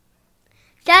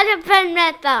Shut up and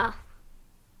wrestle.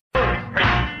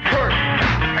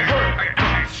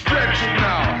 Stretch it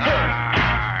now.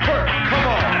 Come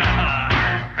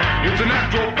on. It's a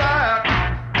natural fact.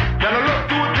 Gotta look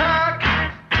to attack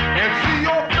and see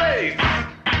your face.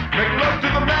 Make love to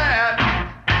the mat,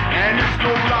 and it's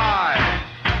no lie.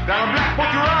 Down black,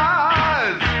 put your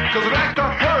eyes, 'cause it like to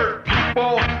hurt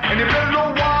people, and you better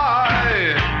know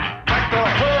why. Like to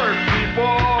hurt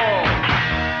people.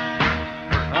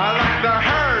 I like to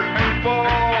hurt people.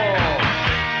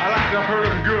 I like to hurt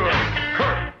them good.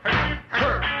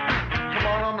 Hurt. Come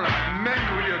on, I'm gonna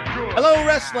mangle you good. Hello,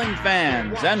 wrestling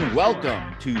fans, and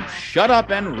welcome to Shut Up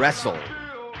and Wrestle,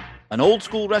 an old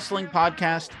school wrestling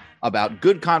podcast about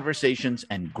good conversations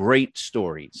and great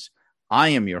stories. I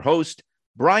am your host,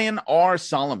 Brian R.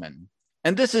 Solomon,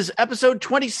 and this is episode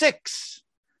 26.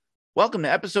 Welcome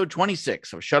to episode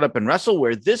 26 of Shut Up and Wrestle,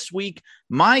 where this week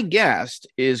my guest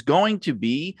is going to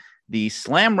be the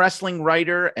Slam Wrestling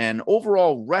writer and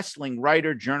overall wrestling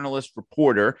writer, journalist,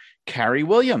 reporter, Kari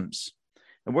Williams.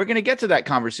 And we're going to get to that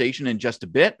conversation in just a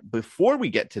bit. Before we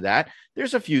get to that,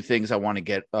 there's a few things I want to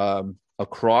get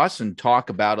across and talk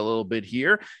about a little bit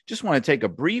here. Just want to take a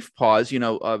brief pause.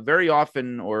 Very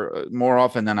often, or more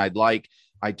often than I'd like,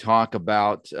 I talk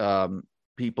about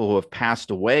people who have passed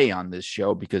away on this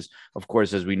show because, of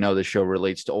course, as we know, the show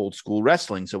relates to old school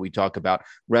wrestling. So we talk about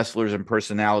wrestlers and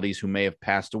personalities who may have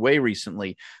passed away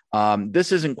recently.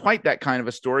 This isn't quite that kind of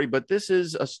a story, but this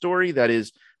is a story that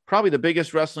is probably the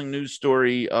biggest wrestling news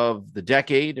story of the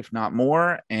decade, if not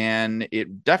more. And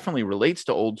it definitely relates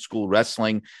to old school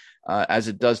wrestling as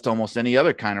it does to almost any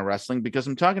other kind of wrestling, because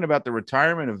I'm talking about the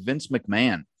retirement of Vince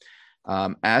McMahon.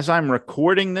 As I'm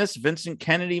recording this, Vincent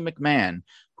Kennedy McMahon,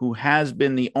 who has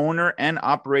been the owner and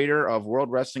operator of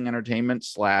World Wrestling Entertainment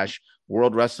 /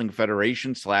 World Wrestling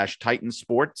Federation / Titan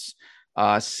Sports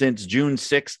since June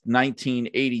 6th,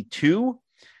 1982,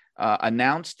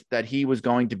 announced that he was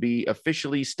going to be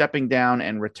officially stepping down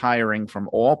and retiring from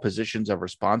all positions of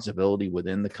responsibility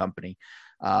within the company.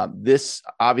 This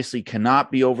obviously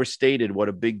cannot be overstated what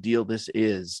a big deal this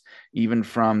is. Even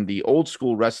from the old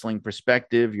school wrestling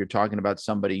perspective, you're talking about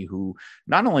somebody who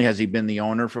not only has he been the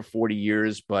owner for 40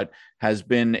 years, but has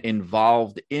been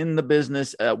involved in the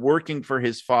business, working for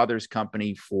his father's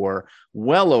company for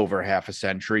well over half a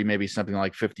century, maybe something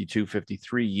like 52,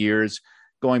 53 years,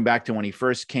 going back to when he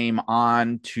first came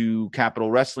on to Capital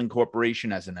Wrestling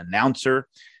Corporation as an announcer,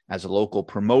 as a local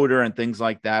promoter and things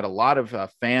like that. A lot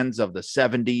of fans of the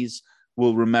 70s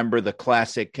will remember the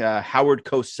classic Howard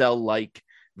Cosell-like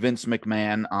Vince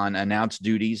McMahon on announce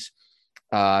duties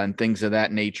and things of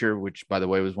that nature, which, by the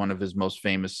way, was one of his most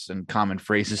famous and common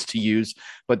phrases to use.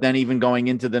 But then even going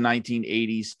into the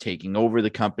 1980s, taking over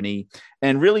the company,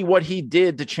 and really what he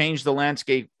did to change the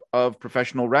landscape of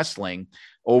professional wrestling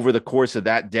over the course of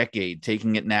that decade,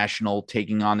 taking it national,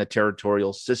 taking on the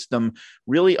territorial system,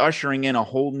 really ushering in a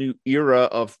whole new era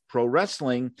of pro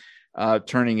wrestling,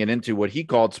 turning it into what he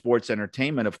called sports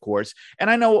entertainment, of course. And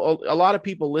I know a lot of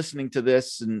people listening to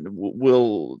this and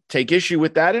will take issue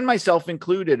with that, and myself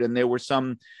included. And there were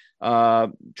some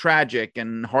tragic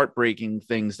and heartbreaking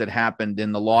things that happened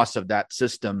in the loss of that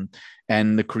system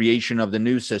and the creation of the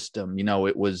new system.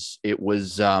 It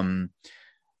was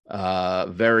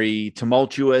very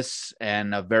tumultuous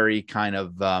and a very kind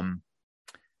of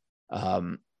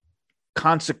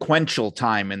consequential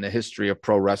time in the history of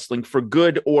pro wrestling, for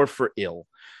good or for ill.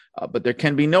 But there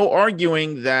can be no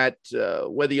arguing that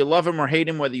whether you love him or hate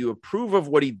him, whether you approve of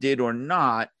what he did or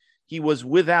not, he was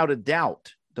without a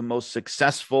doubt the most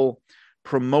successful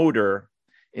promoter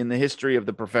in the history of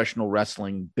the professional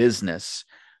wrestling business.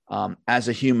 As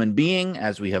a human being,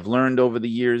 as we have learned over the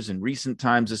years, in recent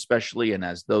times especially, and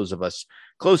as those of us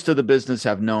close to the business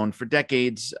have known for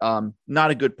decades,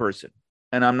 not a good person.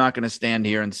 And I'm not going to stand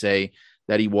here and say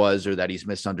that he was, or that he's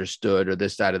misunderstood, or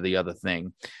this, that, or the other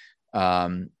thing.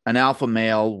 An alpha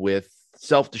male with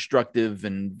self-destructive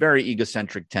and very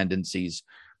egocentric tendencies,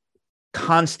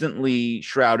 constantly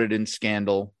shrouded in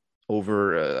scandal,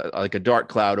 over like a dark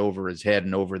cloud over his head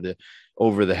and over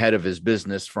the head of his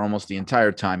business for almost the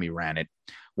entire time he ran it.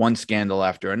 One scandal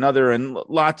after another, and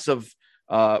lots of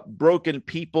broken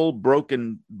people,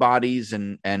 broken bodies,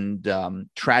 and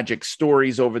tragic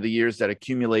stories over the years that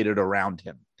accumulated around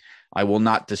him. I will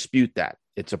not dispute that.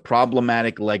 It's a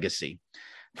problematic legacy,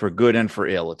 for good and for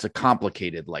ill. It's a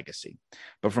complicated legacy.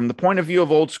 But from the point of view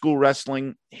of old school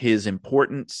wrestling, his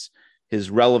importance, his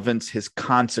relevance, his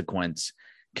consequence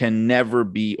can never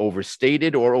be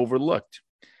overstated or overlooked.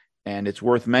 And it's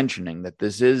worth mentioning that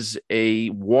this is a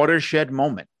watershed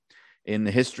moment in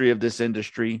the history of this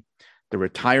industry, the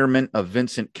retirement of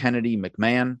Vincent Kennedy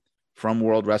McMahon from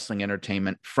World Wrestling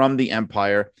Entertainment, from the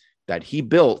empire that he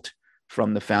built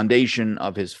from the foundation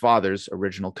of his father's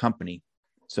original company.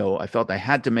 So I felt I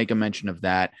had to make a mention of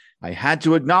that. I had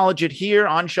to acknowledge it here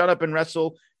on Shut Up and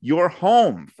Wrestle, your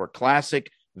home for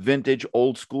classic, vintage,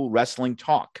 old school wrestling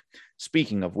talk.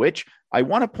 Speaking of which, I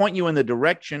want to point you in the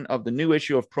direction of the new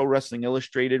issue of Pro Wrestling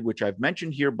Illustrated, which I've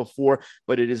mentioned here before,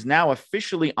 but it is now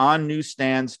officially on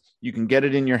newsstands. You can get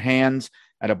it in your hands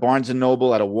at a Barnes &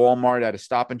 Noble, at a Walmart, at a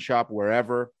Stop and Shop,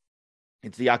 wherever.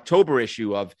 It's the October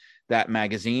issue of that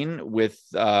magazine with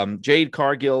Jade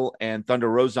Cargill and Thunder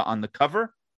Rosa on the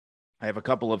cover. I have a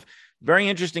couple of very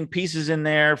interesting pieces in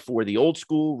there for the old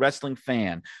school wrestling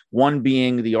fan. One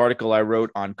being the article I wrote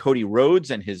on Cody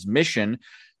Rhodes and his mission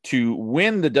to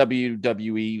win the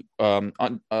WWE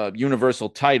Universal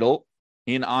title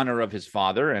in honor of his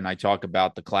father. And I talk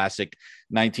about the classic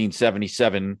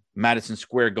 1977 Madison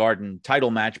Square Garden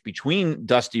title match between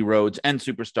Dusty Rhodes and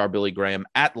superstar Billy Graham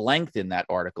at length in that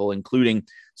article, including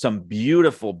some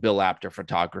beautiful Bill Apter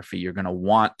photography. You're going to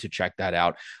want to check that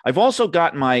out. I've also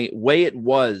got my Way It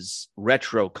Was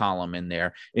retro column in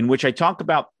there, in which I talk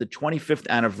about the 25th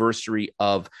anniversary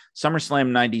of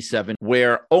SummerSlam 97,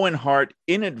 where Owen Hart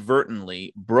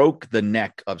inadvertently broke the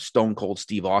neck of Stone Cold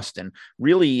Steve Austin,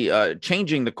 really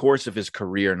changing the course of his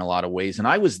career in a lot of ways. And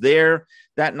I was there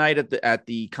that night at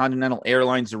the Continental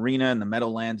Airlines Arena in the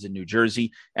Meadowlands in New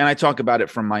Jersey, and I talk about it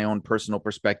from my own personal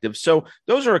perspective. So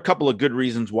those are a couple of good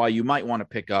reasons why you might want to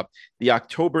pick up the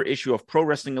October issue of Pro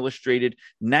Wrestling Illustrated,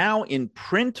 now in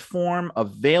print form,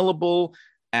 available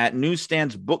at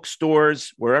newsstands,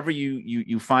 bookstores, wherever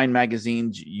you find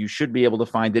magazines. You should be able to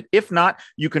find it. If not,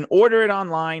 you can order it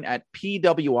online at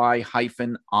pwi-online.com.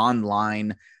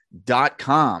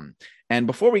 And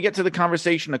before we get to the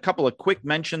conversation, a couple of quick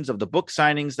mentions of the book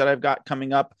signings that I've got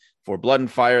coming up for Blood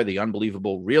and Fire, the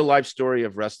unbelievable real-life story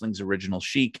of wrestling's original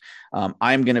Sheik.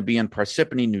 I'm going to be in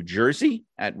Parsippany, New Jersey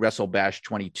at WrestleBash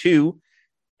 22,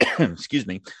 excuse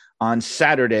me, on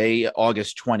Saturday,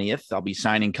 August 20th. I'll be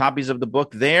signing copies of the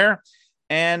book there.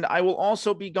 And I will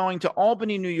also be going to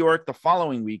Albany, New York the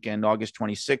following weekend, August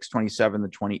 26th, 27th,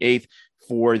 and 28th,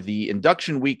 for the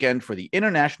induction weekend for the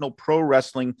International Pro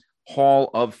Wrestling Hall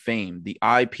of Fame, the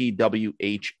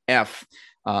IPWHF.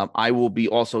 I will be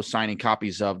also signing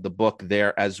copies of the book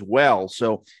there as well.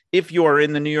 So if you are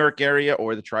in the New York area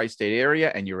or the tri-state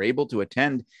area and you're able to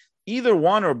attend either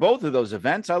one or both of those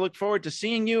events, I look forward to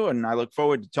seeing you, and I look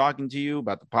forward to talking to you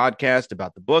about the podcast,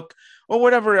 about the book, or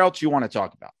whatever else you want to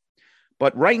talk about.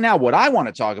 But right now, what I want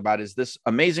to talk about is this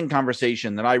amazing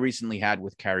conversation that I recently had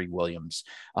with Kari Williams,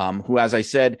 who, as I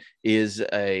said, is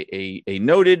a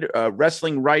noted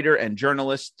wrestling writer and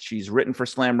journalist. She's written for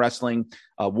Slam Wrestling,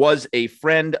 was a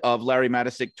friend of Larry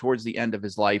Matisic towards the end of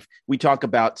his life. We talk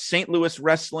about St. Louis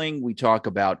wrestling. We talk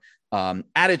about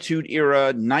Attitude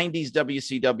Era, 90s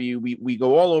WCW. We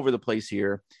go all over the place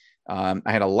here. I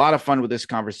had a lot of fun with this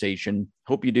conversation.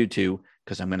 Hope you do too,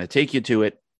 because I'm going to take you to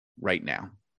it right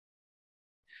now.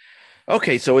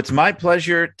 Okay, so it's my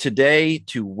pleasure today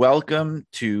to welcome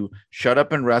to Shut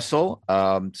Up and Wrestle.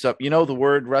 So the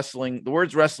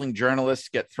words wrestling journalists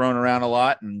get thrown around a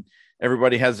lot, and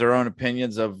everybody has their own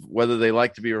opinions of whether they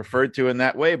like to be referred to in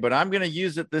that way, but I'm going to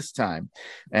use it this time.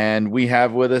 And we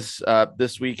have with us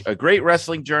this week a great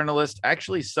wrestling journalist,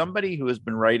 actually somebody who has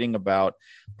been writing about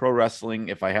pro wrestling,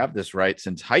 if I have this right,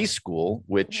 since high school,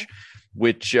 which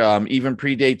even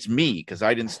predates me because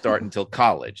I didn't start until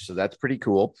college. So that's pretty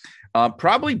cool.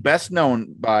 Probably best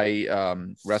known by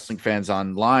wrestling fans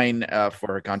online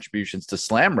for her contributions to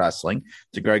Slam Wrestling,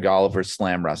 to Greg Oliver's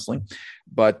Slam Wrestling.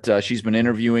 But she's been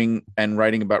interviewing and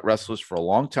writing about wrestlers for a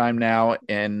long time now.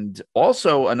 And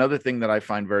also another thing that I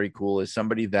find very cool is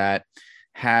somebody that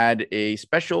had a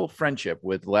special friendship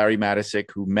with Larry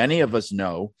Matisic, who many of us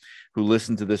know, who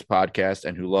listen to this podcast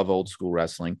and who love old school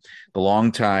wrestling, the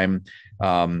longtime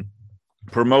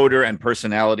promoter and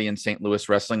personality in St. Louis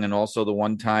wrestling, and also the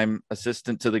one-time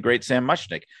assistant to the great Sam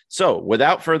Muchnick. So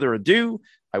without further ado,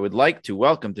 I would like to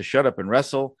welcome to Shut Up and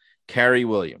Wrestle, Kari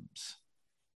Williams.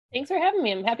 Thanks for having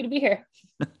me. I'm happy to be here.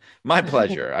 My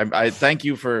pleasure. I thank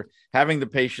you for having the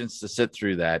patience to sit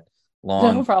through that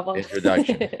long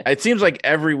introduction. It seems like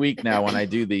every week now when I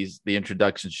do these, the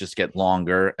introductions just get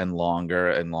longer and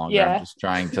longer and longer. Yeah. I'm just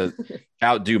trying to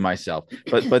outdo myself.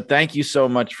 But thank you so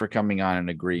much for coming on and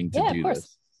agreeing to do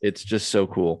this. It's just so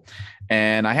cool.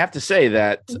 And I have to say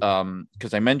that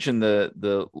because I mentioned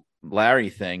the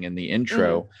Larry thing in the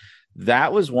intro,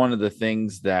 that was one of the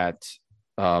things that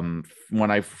when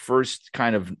I first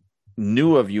kind of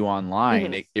knew of you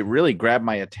online, Mhm. it really grabbed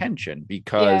my attention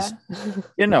because,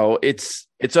 Yeah.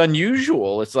 it's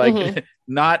unusual. It's hmm like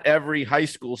not every high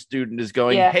school student is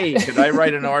going, Yeah. hey, could I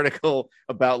write an article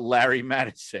about Larry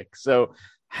Matisic? So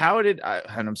how did I,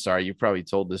 and I'm sorry, you probably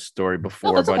told this story No,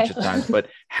 before a that's bunch okay. of times, but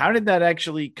how did that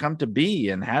actually come to be?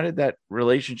 And how did that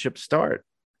relationship start?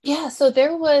 Yeah, so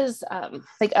there was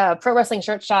like a pro wrestling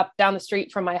shirt shop down the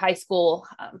street from my high school.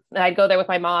 And I'd go there with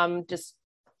my mom, just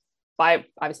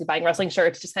obviously buying wrestling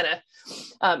shirts, just kind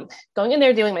of going in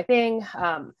there, doing my thing.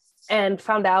 And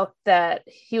found out that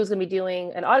he was going to be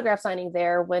doing an autograph signing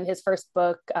there when his first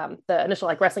book, the initial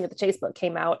like Wrestling at the Chase book,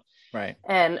 came out. Right.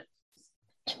 And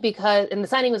the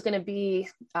signing was going to be,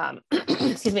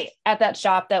 excuse me, at that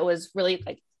shop that was really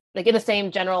like in the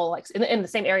same general, like in the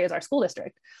same area as our school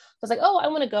district. So I was like, oh, I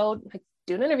want to go like,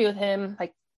 do an interview with him,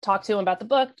 like talk to him about the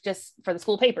book just for the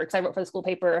school paper. Cause I wrote for the school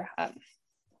paper,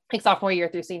 like sophomore year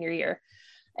through senior year,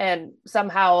 and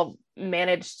somehow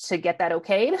managed to get that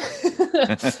okayed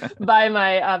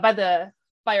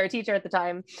by our teacher at the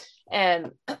time.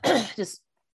 And just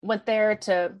went there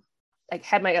to like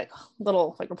had my like,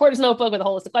 little like reporter's notebook with a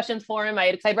whole list of questions for him.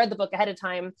 I'd read the book ahead of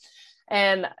time.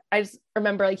 And I just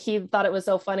remember like he thought it was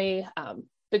so funny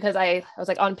because I was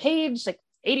like, on page like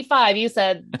 85, you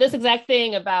said this exact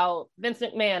thing about Vince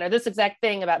McMahon or this exact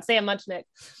thing about Sam Munchnick.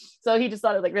 So he just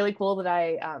thought it was like really cool that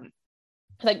I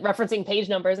like referencing page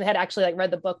numbers, and had actually like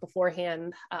read the book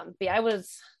beforehand. But yeah,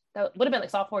 that would have been like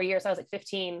sophomore year. So I was like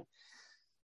 15,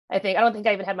 I think. I don't think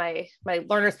I even had my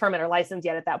learner's permit or license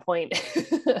yet at that point.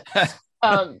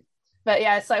 But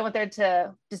yeah, so I went there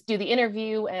to just do the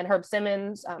interview, and Herb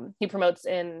Simmons, he promotes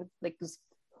in like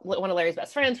one of Larry's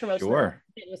best friends, promotes Sure.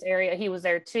 in this area. He was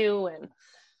there too. And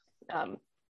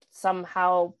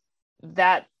somehow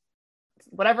that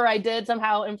whatever I did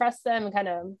somehow impressed them,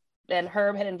 and and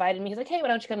Herb had invited me. He's like, hey, why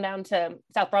don't you come down to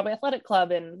South Broadway Athletic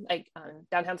Club in like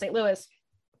downtown St. Louis,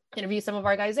 interview some of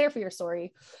our guys there for your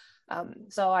story.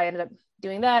 So I ended up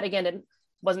doing that. Again,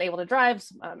 wasn't able to drive.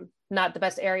 Not the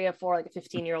best area for like a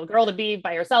 15-year-old girl to be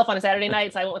by herself on a Saturday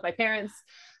night. So I went with my parents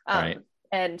Right.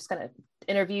 and just kind of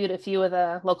interviewed a few of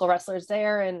the local wrestlers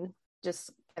there, and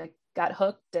just got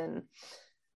hooked. And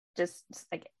just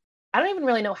like, I don't even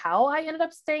really know how I ended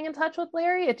up staying in touch with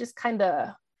Larry. It just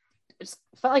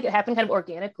felt like it happened kind of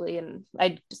organically. And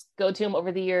I just go to him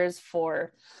over the years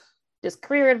for just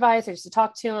career advice, or just to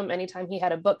talk to him anytime he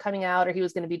had a book coming out or he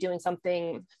was going to be doing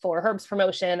something for Herb's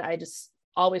promotion. I just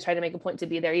always tried to make a point to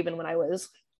be there, even when I was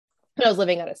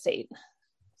living out of state.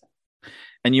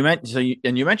 And you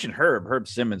mentioned Herb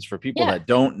Simmons. For people Yeah. that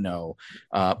don't know,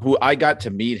 who I got to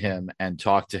meet him and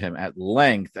talk to him at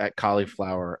length at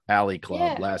Cauliflower Alley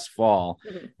Club last fall.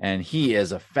 Mm-hmm. And he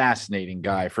is a fascinating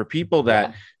guy. For people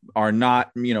that are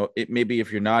not, maybe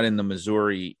if you're not in the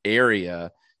Missouri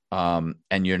area and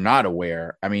you're not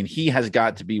aware, I mean, he has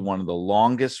got to be one of the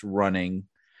longest running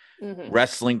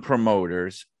wrestling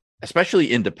promoters,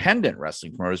 especially independent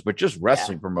wrestling promoters, but just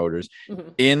wrestling promoters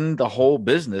in the whole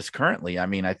business currently. I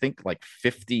mean, I think like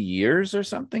 50 years or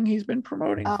something he's been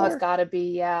promoting. It's gotta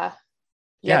be. Yeah.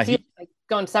 He, like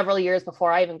going several years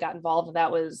before I even got involved.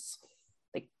 That was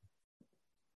like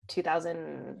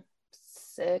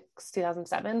 2006,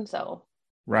 2007. So.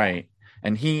 Right.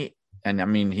 And I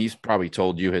mean, he's probably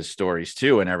told you his stories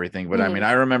too and everything, but I mean,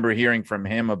 I remember hearing from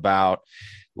him about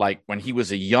like when he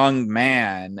was a young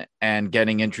man and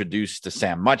getting introduced to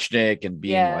Sam Muchnick and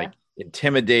being like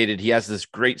intimidated. He has this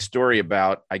great story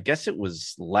about, I guess it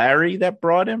was Larry that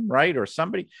brought him, right? Or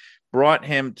somebody brought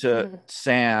him to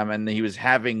Sam, and he was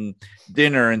having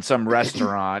dinner in some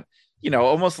restaurant,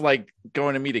 almost like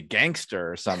going to meet a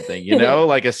gangster or something,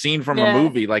 like a scene from a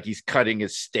movie, like he's cutting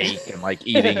his steak and like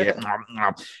eating it.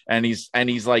 And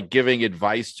he's like giving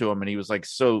advice to him. And he was like,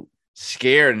 so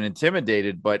scared and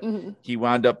intimidated, but he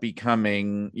wound up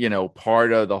becoming,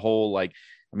 part of the whole, like,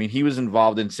 I mean, he was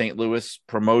involved in St. Louis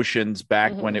promotions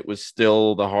back when it was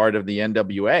still the heart of the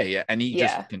NWA, and he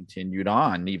just continued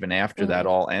on even after that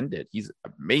all ended. He's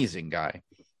an amazing guy.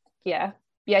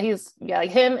 He's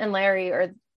like him and Larry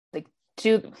are like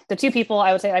the two people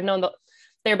I would say I've known.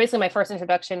 They're basically my first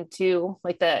introduction to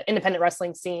like the independent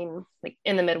wrestling scene, like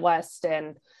in the Midwest,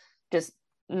 and just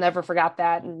never forgot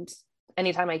that. And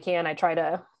anytime I can, I try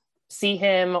to see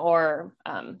him, or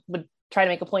would try to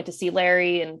make a point to see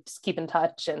Larry and just keep in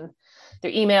touch, and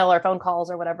through email or phone calls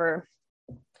or whatever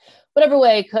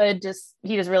way I could.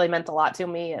 He just really meant a lot to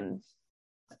me. And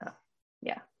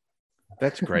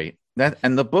that's great.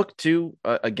 And the book too,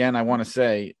 again, I want to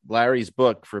say Larry's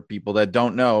book, for people that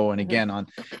don't know, and again,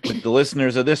 with the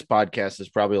listeners of this podcast, there's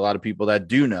probably a lot of people that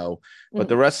do know, but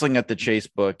the Wrestling at the Chase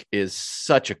book is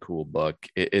such a cool book.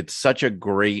 It's such a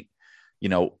great you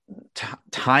know,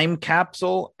 time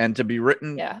capsule, and to be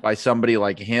written by somebody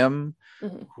like him,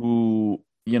 who,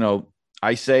 you know,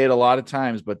 I say it a lot of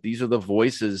times, but these are the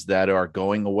voices that are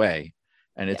going away.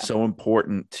 And it's so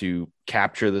important to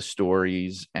capture the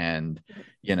stories. And,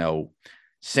 you know,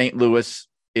 St. Louis,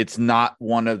 it's not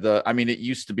one of the, I mean, it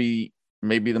used to be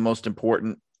maybe the most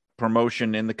important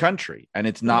promotion in the country, and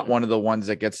it's not one of the ones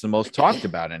that gets the most talked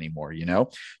about anymore. You know,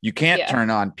 you can't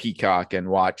turn on Peacock and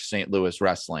watch St. Louis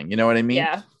wrestling. You know what I mean?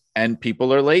 Yeah. And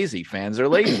people are lazy. Fans are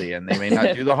lazy, and they may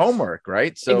not do the homework.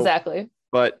 Right. So exactly.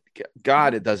 But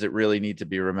God, does it really need to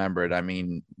be remembered? I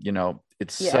mean, you know,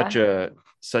 it's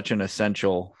such an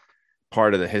essential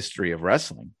part of the history of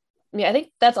wrestling. Yeah, I think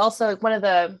that's also one of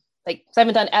the, like, I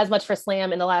haven't done as much for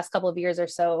Slam in the last couple of years or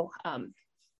so,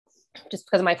 just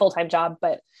because of my full-time job.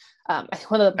 But I think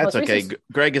one of the that's most okay.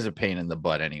 Greg is a pain in the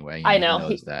butt anyway. I know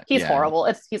he's horrible.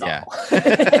 He's awful.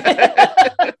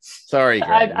 Sorry,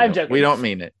 Greg. I'm joking. We don't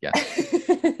mean it. Yeah.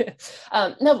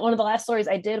 No, one of the last stories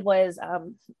I did was a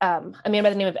man by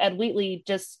the name of Ed Wheatley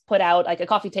just put out like a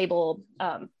coffee table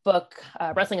book,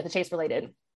 Wrestling at the Chase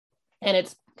related, and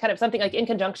it's kind of something like in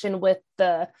conjunction with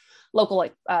the local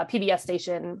like PBS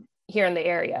station here in the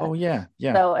area. Oh yeah.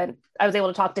 So, and I was able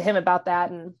to talk to him about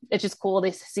that, and it's just cool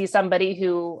to see somebody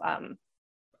who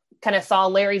kind of saw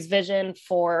Larry's vision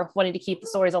for wanting to keep the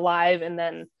stories alive, and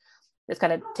then just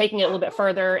kind of taking it a little bit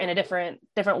further in a different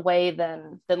way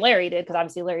than Larry did, because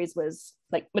obviously Larry's was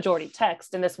like majority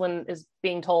text, and this one is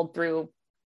being told through,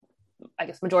 I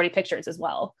guess, majority pictures as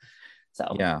well.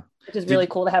 So yeah, which is really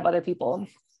cool to have other people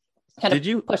kind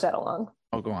of push that along.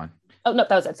 Oh, go on. Oh no,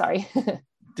 that was it. Sorry.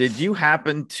 Did you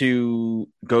happen to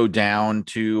go down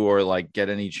to, or like get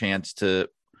any chance to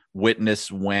witness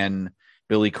when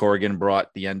Billy Corgan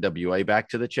brought the NWA back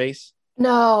to the Chase?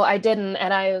 No, I didn't.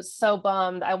 And I was so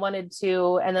bummed. I wanted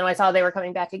to. And then when I saw they were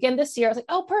coming back again this year, I was like,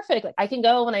 oh, perfect. Like I can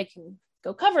go and I can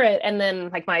go cover it. And then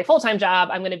like my full-time job,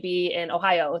 I'm going to be in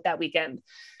Ohio that weekend.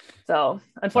 So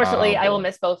unfortunately, I will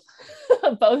miss both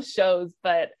shows.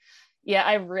 But yeah,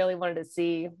 I really wanted to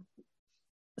see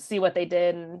what they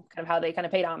did and kind of how they kind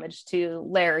of paid homage to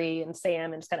Larry and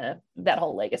Sam and just kind of that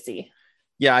whole legacy.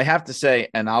 Yeah, I have to say,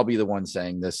 and I'll be the one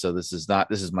saying this, so this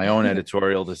is my own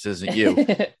editorial. This isn't you.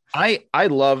 I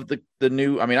love the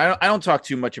new, I mean, I don't talk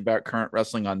too much about current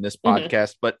wrestling on this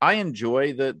podcast, but I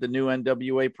enjoy the new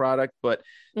NWA product. But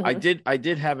I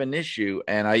did have an issue,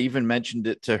 and I even mentioned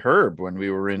it to Herb when we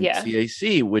were in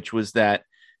CAC, which was that,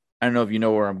 I don't know if you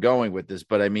know where I'm going with this,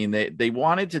 but I mean, they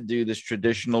wanted to do this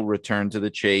traditional return to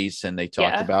the Chase, and they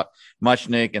talked about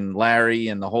Mushnick and Larry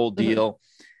and the whole deal.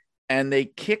 And they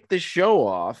kicked the show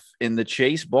off in the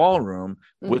Chase ballroom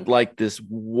with like this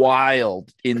wild,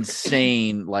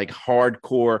 insane, like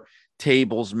hardcore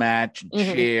tables match, and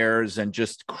chairs, and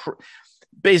just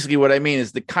basically what I mean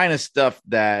is the kind of stuff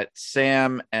that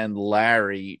Sam and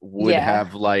Larry would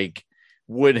have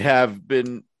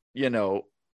been, you know,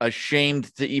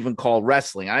 ashamed to even call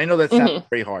wrestling. I know that sounds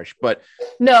very harsh, but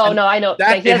no, I know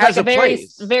that like, he has like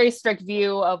a very strict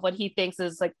view of what he thinks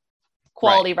is like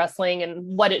quality wrestling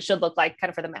and what it should look like kind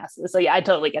of for the masses. So yeah, I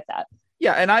totally get that.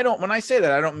 Yeah. And when I say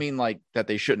that, I don't mean like that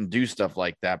they shouldn't do stuff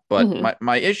like that. But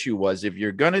my issue was, if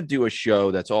you're going to do a show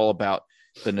that's all about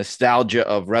the nostalgia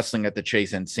of Wrestling at the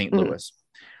Chase in St. Louis,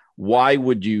 why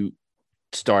would you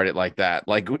start it like that?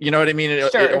 Like, you know what I mean?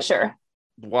 Sure.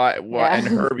 Why? Yeah. And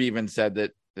Herb even said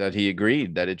that he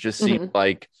agreed that it just seemed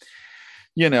like,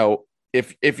 you know,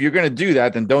 if you're going to do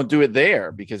that, then don't do it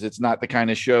there, because it's not the kind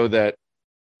of show that,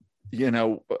 you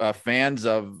know, fans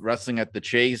of Wrestling at the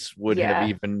Chase would have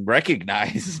even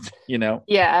recognized, you know?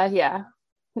 Yeah.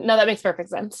 No, that makes perfect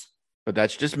sense. But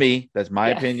that's just me. That's my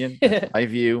opinion. That's my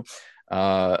view.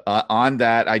 On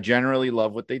that, I generally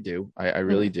love what they do. I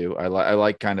really do. I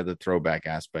like kind of the throwback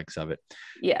aspects of it.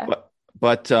 Yeah.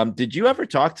 But did you ever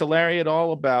talk to Larry at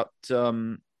all about,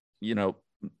 you know,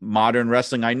 modern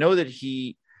wrestling? I know that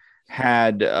he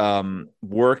had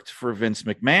worked for Vince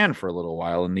McMahon for a little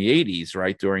while in the 80s,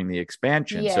 right, during the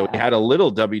expansion. So he had a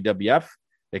little WWF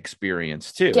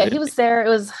experience too. Yeah, he was there. It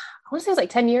was, I want to say it was like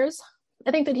 10 years,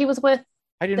 I think, that he was with.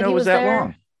 I didn't know it was that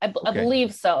long. I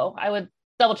believe so. I would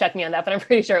double check me on that, but I'm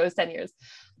pretty sure it was 10 years.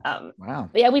 Wow.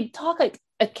 But yeah, we talk like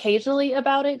occasionally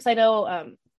about it, because I know I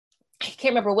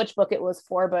can't remember which book it was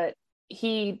for, but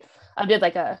he did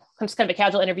like just kind of a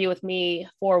casual interview with me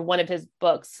for one of his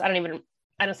books. I don't even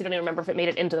remember if it made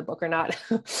it into the book or not.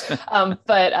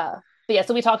 But yeah,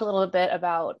 so we talked a little bit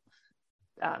about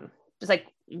just like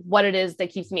what it is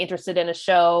that keeps me interested in a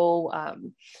show,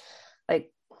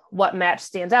 like what match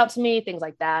stands out to me, things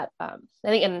like that. I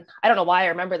think, and I don't know why I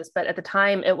remember this, but at the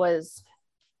time I was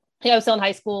still in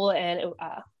high school, and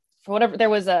for whatever, there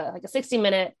was a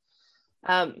 60-minute,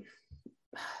 I think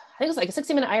it was like a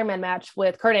 60-minute Ironman match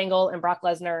with Kurt Angle and Brock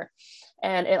Lesnar,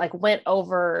 and it like went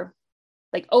over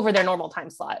their normal time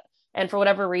slot. And for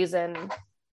whatever reason,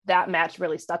 that match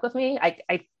really stuck with me.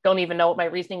 I don't even know what my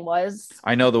reasoning was.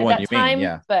 I know the one you mean.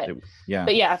 Yeah.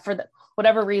 But yeah, for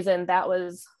whatever reason, that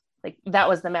was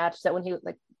the match that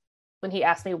when he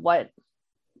asked me what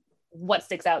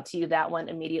sticks out to you, that one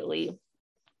immediately.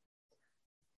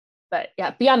 But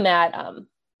yeah, beyond that,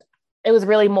 it was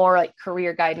really more like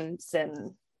career guidance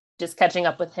and just catching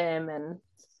up with him and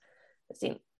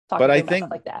talking to him about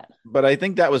stuff like that. But I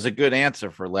think that was a good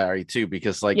answer for Larry too,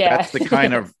 because like that's the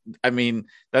kind of,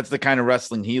 that's the kind of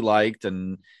wrestling he liked,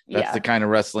 and that's the kind of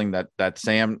wrestling that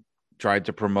Sam tried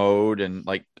to promote. And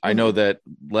like, I know that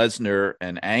Lesnar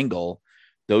and Angle,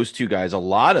 those two guys, a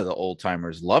lot of the old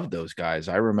timers loved those guys.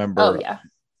 I remember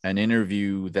an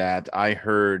interview that I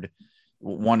heard.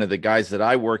 One of the guys that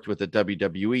I worked with at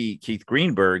WWE, Keith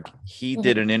Greenberg, he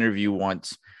did an interview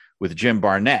once with Jim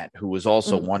Barnett, who was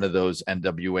also one of those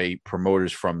NWA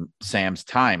promoters from Sam's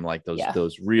time, like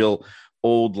those real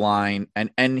old line.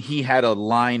 And he had a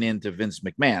line into Vince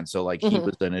McMahon. So like he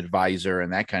was an advisor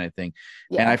and that kind of thing.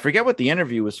 Yeah. And I forget what the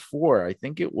interview was for. I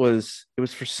think it was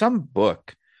for some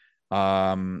book,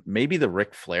 maybe the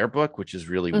Ric Flair book, which is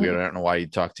really weird. I don't know why you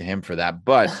talked to him for that,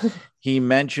 but he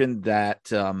mentioned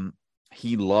that,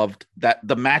 he loved that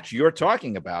the match you're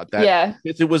talking about. That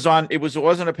it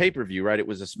wasn't a pay-per-view, right? It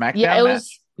was a SmackDown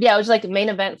match. It was like a main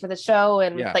event for the show.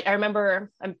 And like, I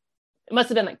remember it must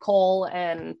have been like Cole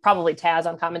and probably Taz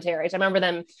on commentary. So I remember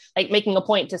them like making a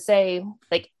point to say,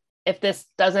 like, if this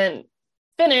doesn't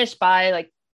finish by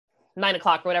like 9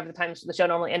 o'clock or whatever the time the show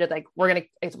normally ended, like we're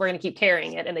gonna keep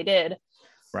carrying it. And they did.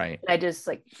 Right. And I just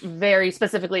like very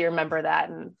specifically remember that.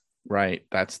 And right.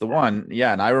 That's the one.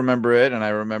 Yeah. And I remember it. And I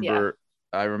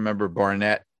remember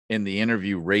Barnett in the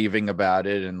interview raving about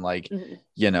it, and like,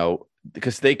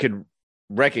 because they could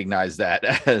recognize that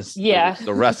as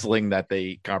the wrestling that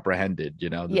they comprehended,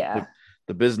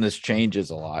 the business changes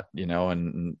a lot,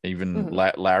 and even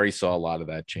Larry saw a lot of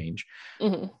that change,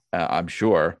 I'm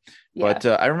sure. But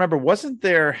I remember, wasn't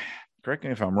there, correct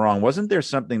me if I'm wrong, wasn't there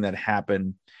something that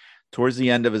happened towards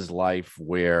the end of his life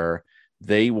where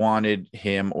they wanted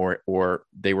him or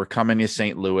they were coming to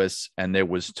St. Louis, and there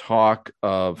was talk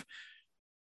of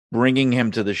bringing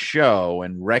him to the show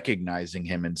and recognizing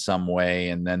him in some way,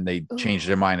 and then they changed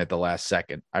their mind at the last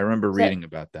second? I remember reading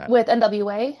about that. With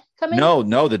NWA coming? No,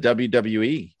 the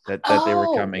WWE that they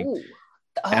were coming.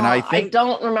 And I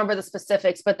don't remember the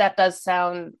specifics, but that does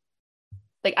sound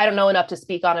like, I don't know enough to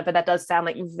speak on it, but that does sound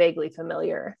like vaguely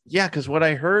familiar. Yeah, because what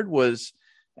I heard was,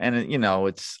 and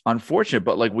it's unfortunate,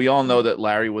 but like we all know that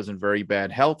Larry was in very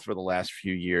bad health for the last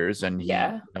few years, and he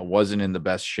wasn't in the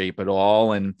best shape at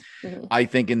all. And I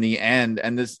think in the end,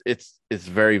 and it's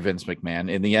very Vince McMahon,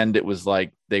 in the end, it was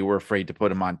like they were afraid to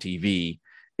put him on TV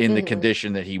in the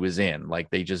condition that he was in.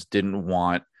 Like they just didn't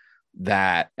want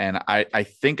that. And I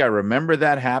think I remember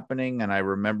that happening, and I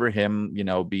remember him,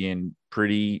 being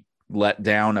pretty let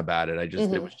down about it.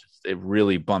 It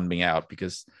really bummed me out,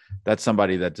 because that's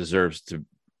somebody that deserves to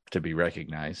be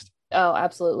recognized. Oh,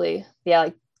 absolutely. Yeah.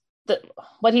 Like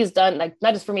what he's done, like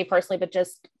not just for me personally, but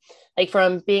just like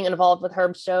from being involved with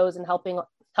Herb's shows and helping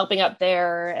out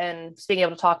there, and just being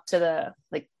able to talk to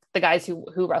the guys who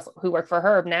work for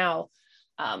Herb now.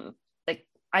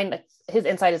 His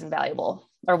insight is invaluable,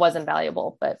 or was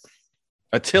invaluable. But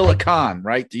Attila Khan,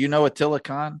 right? Do you know Attila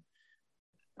Khan?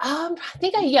 I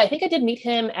think I did meet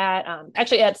him at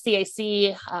actually at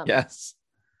CAC. Yes.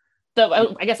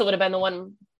 So I guess it would have been the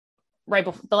one right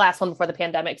before, the last one before the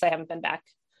pandemic, because I haven't been back.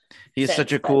 He's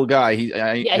such a cool guy. He's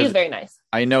very nice.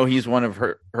 I know he's one of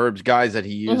Herb's guys that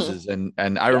he uses, and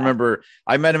I remember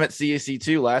I met him at CAC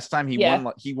too last time.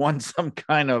 He won some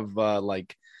kind of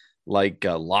like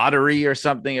a lottery or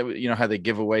something. How they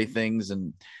give away things,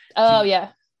 and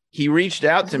he reached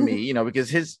out to me, because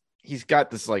he's got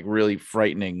this like really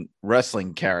frightening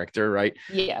wrestling character, right?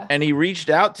 Yeah. And he reached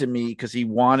out to me because he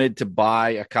wanted to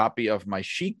buy a copy of my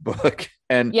Sheik book.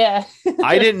 And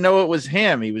I didn't know it was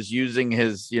him. He was using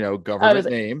his, government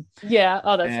name. Yeah.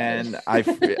 Oh, that's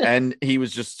funny. And he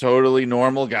was just totally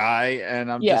normal guy. And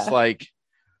I'm just like,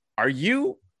 are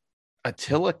you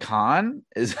Attila Khan?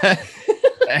 Is that?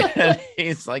 And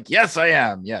he's like, yes, I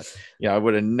am. Yes. Yeah. I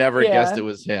would have never guessed it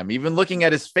was him. Even looking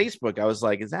at his Facebook, I was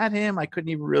like, is that him? I couldn't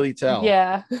even really tell.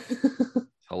 Yeah.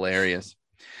 Hilarious.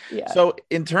 Yeah. So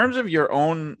in terms of your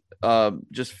own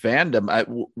just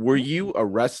fandom, were you a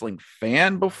wrestling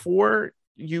fan before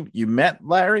you met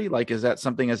Larry? Like, is that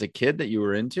something as a kid that you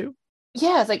were into?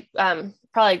 Yeah. It's like,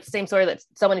 probably the same story that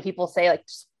so many people say, like,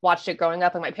 watched it growing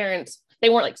up, and my parents, they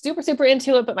weren't like super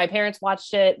into it, but my parents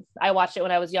watched it. I watched it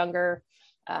when I was younger.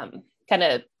 Kind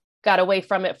of got away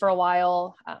from it for a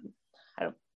while.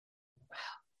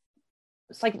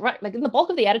 It's like in the bulk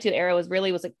of the Attitude Era was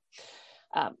like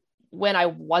when I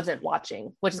wasn't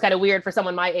watching, which is kind of weird for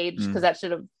someone my age, because that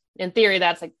should have, in theory,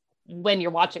 that's like when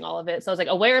you're watching all of it. So I was like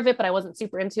aware of it, but I wasn't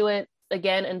super into it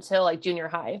again until like junior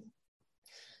high.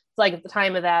 It's like at the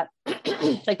time of that,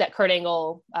 like that Kurt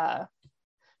Angle,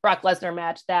 Brock Lesnar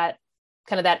match, that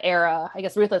kind of that era, I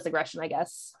guess, Ruthless Aggression, I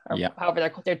guess, or however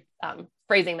they're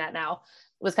phrasing that now,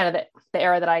 was kind of the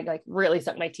era that I like really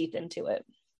sunk my teeth into it.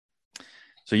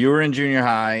 So you were in junior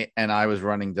high and I was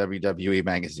running WWE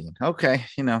magazine. Okay.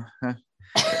 You know,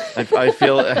 I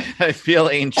feel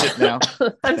ancient now.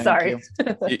 I'm sorry.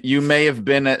 You may have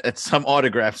been at some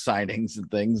autograph signings and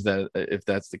things, that if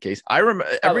that's the case. I remember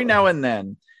every now and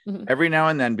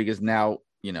then, because now,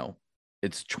 you know,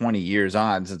 it's 20 years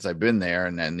on since I've been there.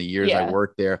 And then the years I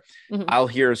worked there, I'll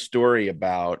hear a story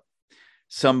about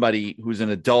somebody who's an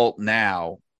adult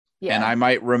now. Yeah. And I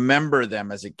might remember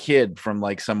them as a kid from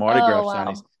like some autograph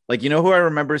signings. Like, you know who I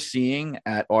remember seeing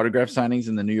at autograph signings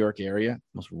in the New York area?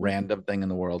 Most random thing in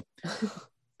the world.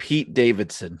 Pete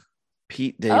Davidson.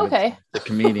 The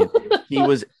comedian. He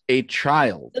was a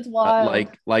child. That's wild.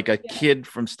 Like a kid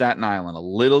from Staten Island, a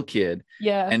little kid.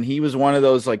 Yeah. And he was one of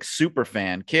those like super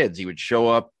fan kids. He would show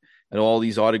up at all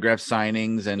these autograph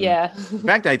signings. And in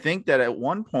fact, I think that at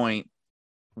one point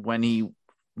when he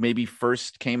maybe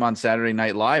first came on Saturday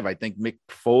Night Live, I think Mick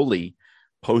Foley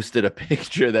posted a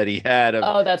picture that he had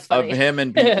of him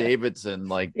and Pete Davidson,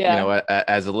 like, you know,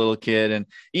 as a little kid. And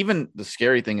even the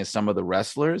scary thing is some of the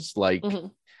wrestlers, like,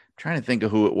 I'm trying to think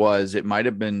of who it was. It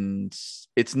might've been,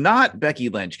 it's not Becky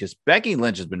Lynch, because Becky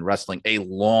Lynch has been wrestling a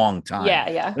long time.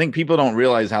 Yeah. I think people don't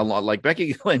realize how long, like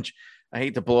Becky Lynch, I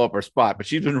hate to blow up her spot, but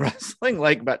she's been wrestling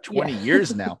like about 20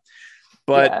 years now.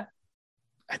 But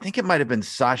I think it might've been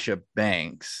Sasha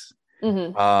Banks.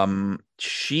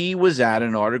 She was at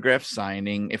an autograph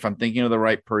signing, if I'm thinking of the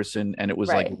right person, and it was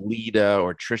like Lita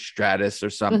or Trish Stratus or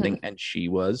something, and she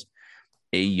was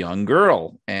a young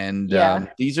girl. And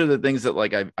these are the things that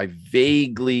like I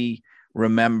vaguely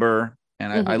remember,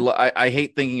 and I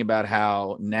hate thinking about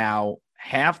how now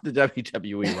half the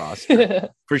WWE roster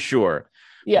for sure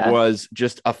was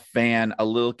just a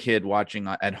little kid watching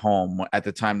at home at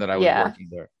the time that I was working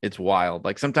there. It's wild.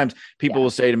 Like sometimes people will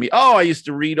say to me, "Oh, I used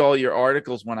to read all your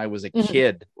articles when I was a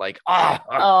kid." Like,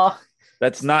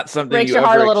 that's not something breaks your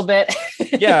heart a little bit.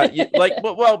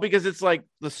 Because it's like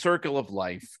the circle of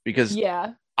life. Because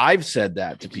I've said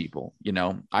that to people. You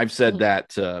know, I've said that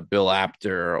to Bill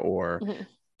Apter or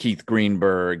Keith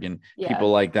Greenberg and people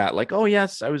like that. Like, oh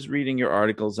yes, I was reading your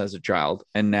articles as a child,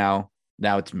 and now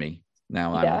it's me.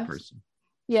 Now I'm the person.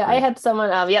 Yeah, I had someone,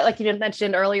 like you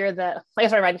mentioned earlier, that I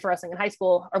started writing for wrestling in high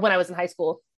school, or when I was in high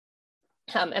school.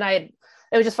 And it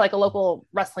was just for like a local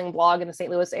wrestling blog in the St.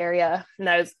 Louis area. And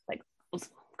I was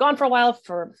gone for a while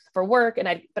for work.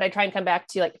 But I try and come back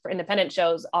to like for independent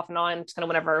shows off and on, just kind of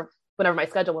whenever my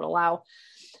schedule would allow.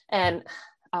 And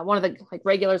one of the like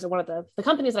regulars of one of the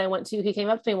companies that I went to, he came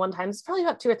up to me one time, it's probably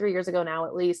about 2 or 3 years ago now,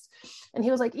 at least. And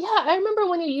he was like, "Yeah, I remember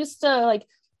when you used to like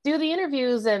do the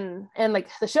interviews and like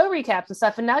the show recaps and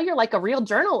stuff, and now you're like a real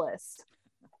journalist."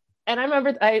 And I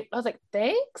remember I was like,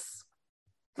 "Thanks."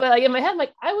 But like in my head,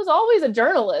 like, I was always a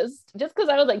journalist. Just because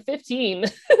I was like 15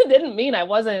 didn't mean I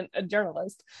wasn't a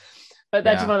journalist. But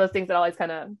that's just one of those things that always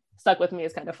kind of stuck with me.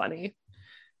 Is kind of funny.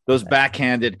 Those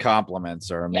backhanded compliments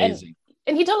are amazing.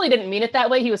 And he totally didn't mean it that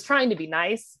way. He was trying to be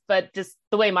nice, but just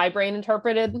the way my brain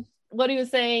interpreted what he was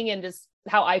saying, and just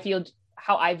how I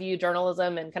view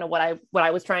journalism and kind of what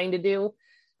I was trying to do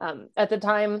at the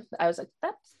time, I was like,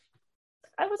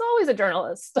 I was always a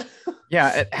journalist.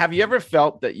 Yeah. Have you ever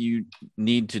felt that you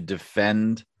need to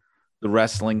defend the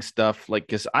wrestling stuff? Like,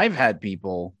 because I've had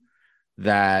people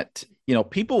that, you know,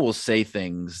 people will say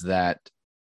things that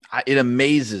it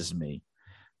amazes me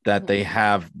that they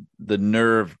have the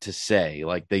nerve to say,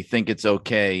 like, they think it's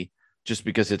okay just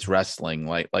because it's wrestling.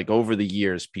 Like over the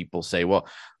years, people say, well,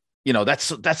 you know, that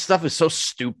stuff is so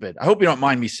stupid. I hope you don't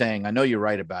mind me saying, I know you're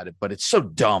right about it, but it's so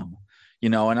dumb, you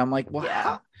know? And I'm like,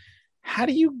 well, how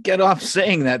do you get off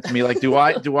saying that to me? Like, do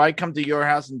I come to your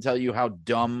house and tell you how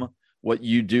dumb what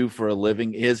you do for a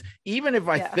living is? Even if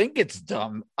I think it's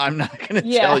dumb, I'm not going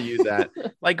to tell you that.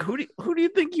 Like, who do you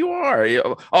think you are?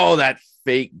 Oh, that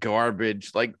fake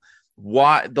garbage. Like,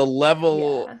 why the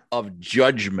level of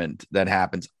judgment that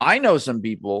happens? I know some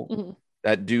people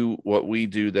that do what we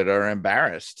do that are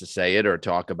embarrassed to say it or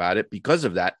talk about it because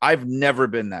of that. I've never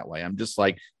been that way. I'm just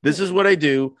like, this is what I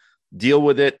do. Deal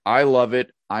with it. I love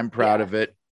it. I'm proud of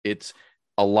it. It's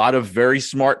a lot of very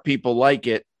smart people like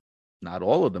it. Not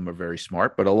all of them are very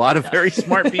smart, but a lot of very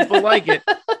smart people like it.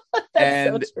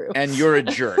 That's so true. And you're a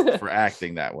jerk for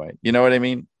acting that way. You know what I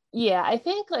mean? Yeah, I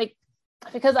think like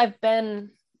because I've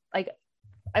been like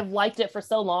I've liked it for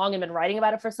so long and been writing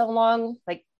about it for so long,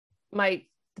 like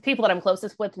the people that I'm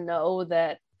closest with know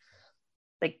that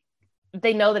like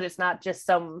they know that it's not just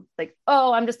some like,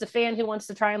 oh, I'm just a fan who wants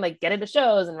to try and like get into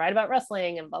shows and write about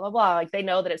wrestling and blah blah blah. Like they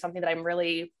know that it's something that I'm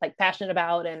really like passionate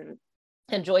about and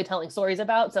enjoy telling stories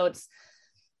about. So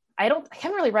I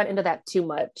haven't really run into that too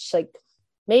much. Like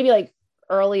maybe like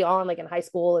early on, like in high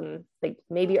school and like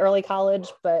maybe early college,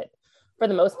 but for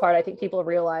the most part, I think people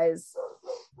realize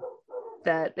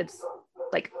that it's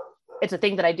a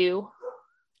thing that I do.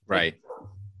 Right.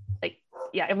 Like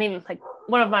yeah, I mean, like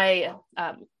one of my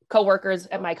coworkers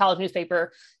at my college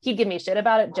newspaper, he'd give me shit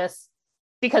about it just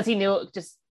because he knew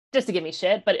just to give me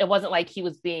shit, but it wasn't like he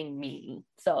was being mean.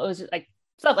 So it was just like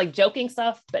stuff like joking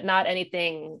stuff, but not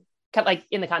anything kind of like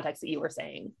in the context that you were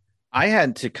saying. I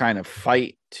had to kind of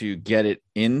fight to get it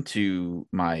into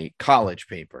my college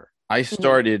paper. I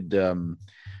started,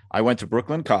 I went to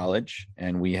Brooklyn College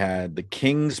and we had the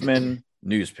Kingsman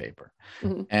newspaper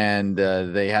and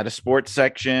they had a sports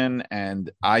section. And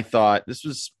I thought this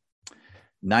was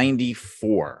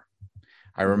 94.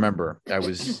 I remember I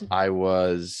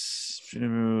was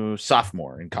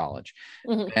sophomore in college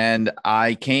and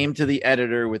I came to the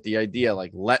editor with the idea,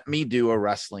 like, let me do a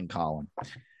wrestling column.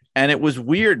 And it was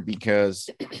weird because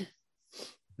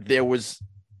there was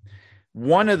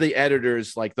one of the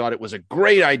editors like thought it was a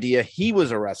great idea. He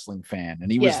was a wrestling fan and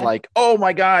he was like, oh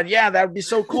my God, yeah, that would be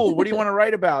so cool. What do you want to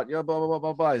write about? You know, blah, blah, blah,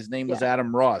 blah, blah. His name was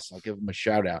Adam Ross. I'll give him a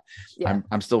shout out.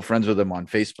 I'm still friends with him on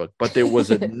Facebook, but there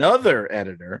was another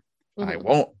editor.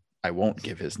 I won't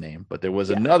give his name, but there was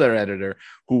another editor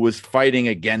who was fighting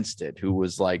against it, who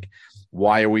was like,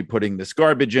 why are we putting this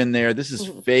garbage in there? This is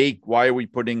fake. Why are we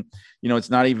putting, it's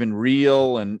not even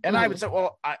real. And I would say,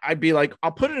 well, I'd be like,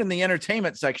 I'll put it in the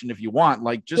entertainment section if you want.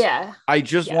 Like, I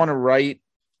just want to write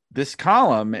this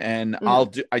column and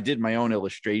I did my own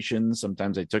illustrations.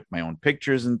 Sometimes I took my own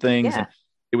pictures and things. And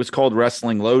it was called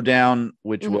Wrestling Lowdown,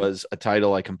 which was a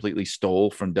title I completely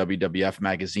stole from WWF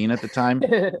magazine at the time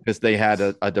because they had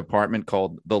a department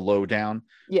called The Lowdown.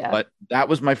 Yeah. But that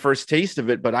was my first taste of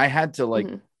it. But I had to like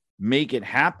make it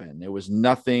happen. There was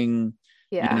nothing,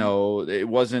 it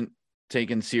wasn't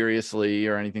taken seriously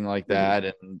or anything like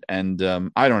that. And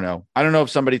I don't know. I don't know if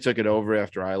somebody took it over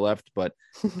after I left, but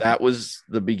that was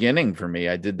the beginning for me.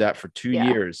 I did that for 2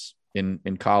 years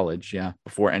in college. Yeah.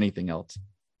 Before anything else.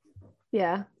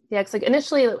 Yeah. Yeah. Cause like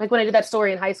initially, like when I did that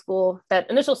story in high school, that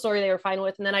initial story they were fine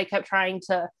with. And then I kept trying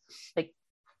to like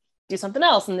do something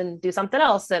else and then do something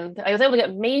else. And I was able to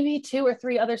get maybe 2 or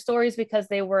 3 other stories because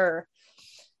it was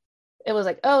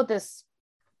like, oh, this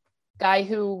guy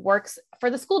who works for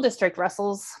the school district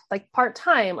wrestles like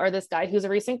part-time, or this guy who's a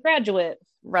recent graduate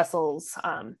wrestles.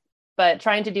 But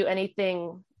trying to do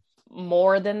anything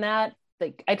more than that,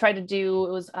 like I tried to do,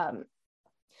 it was, I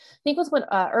think it was when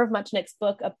Irv Muchnick's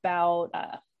book about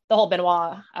the whole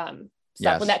Benoit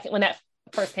stuff. When that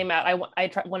first came out, I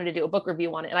wanted to do a book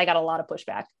review on it, and I got a lot of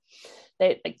pushback.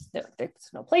 They like, there's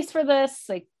no place for this.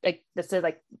 Like this is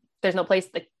like, there's no place.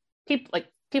 Like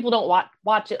people don't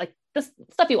watch it. Like this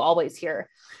stuff you always hear.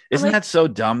 Isn't that so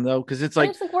dumb though? Because it's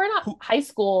like we're not high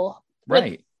school,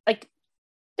 right? Like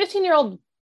 15-year-old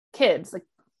kids, like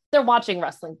they're watching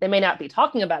wrestling. They may not be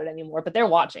talking about it anymore, but they're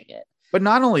watching it. But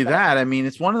not only that, I mean,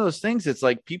 it's one of those things. It's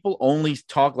like people only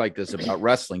talk like this about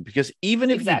wrestling because even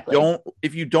if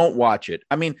you don't watch it,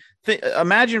 I mean,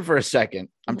 imagine for a second.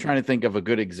 I'm trying to think of a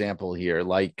good example here.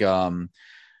 Like,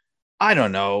 I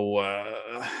don't know,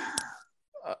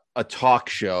 a talk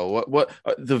show. What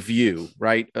The View,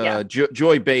 right?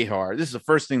 Joy Behar. This is the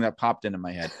first thing that popped into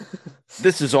my head.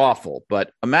 This is awful,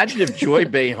 but imagine if Joy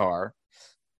Behar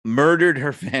murdered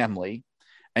her family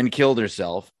and killed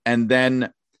herself, and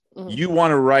then you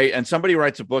want to write, and somebody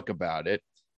writes a book about it,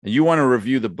 and you want to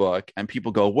review the book, and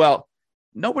people go, well,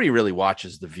 nobody really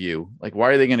watches The View. Like, why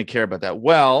are they going to care about that?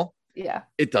 Well,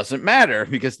 it doesn't matter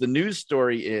because the news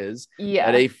story is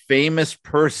that a famous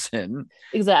person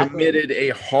committed a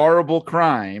horrible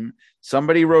crime.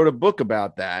 Somebody wrote a book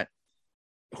about that.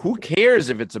 Who cares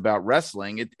if it's about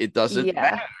wrestling? It doesn't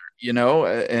matter.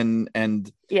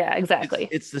 And exactly.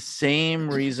 It's the same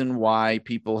reason why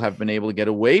people have been able to get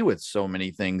away with so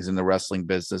many things in the wrestling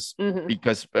business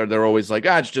because they're always like,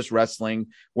 it's just wrestling.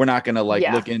 We're not going to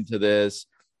look into this,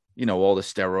 all the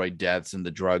steroid deaths and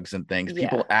the drugs and things.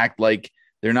 People act like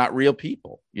they're not real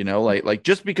people, like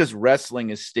just because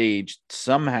wrestling is staged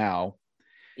somehow.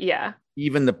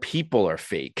 Even the people are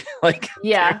fake.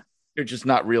 They're just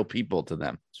not real people to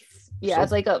them. Yeah,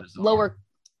 it's like a lower.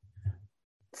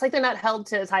 It's like they're not held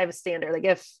to as high of a standard. Like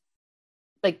if,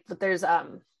 like, but there's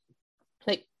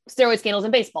like steroid scandals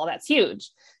in baseball, that's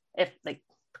huge. If like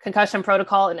concussion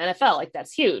protocol in NFL, like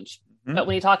that's huge. Mm-hmm. But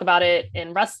when you talk about it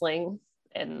in wrestling,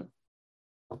 and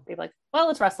people like, well,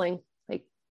 it's wrestling, like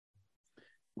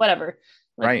whatever.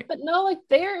 Like, right. But no, like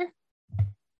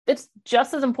it's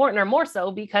just as important or more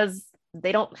so because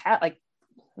they don't have like,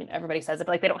 I mean, everybody says it,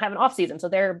 but like they don't have an off season. So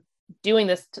they're doing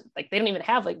this like they don't even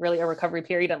have like really a recovery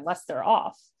period unless they're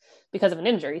off because of an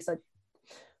injury. So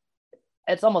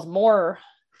it's almost more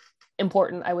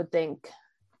important, I would think,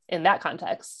 in that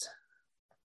context.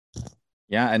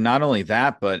 Yeah, and not only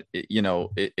that, but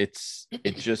it's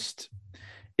just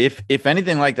if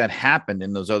anything like that happened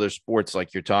in those other sports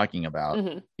like you're talking about,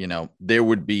 mm-hmm. There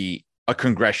would be a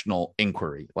congressional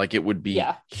inquiry. Like it would be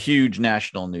huge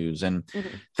national news. And mm-hmm.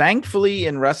 thankfully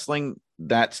in wrestling,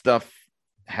 that stuff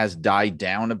has died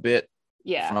down a bit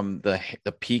from the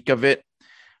peak of it,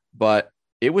 but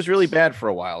it was really bad for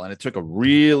a while, and it took a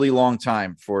really long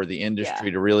time for the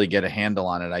industry to really get a handle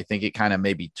on it. I think it kind of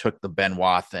maybe took the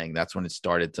Benoit thing. That's when it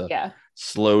started to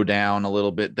slow down a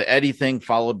little bit. The Eddie thing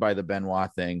followed by the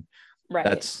Benoit thing. Right.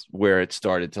 That's where it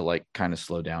started to like kind of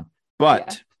slow down.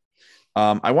 But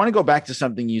I want to go back to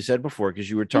something you said before, because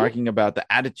you were talking about the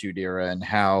Attitude Era and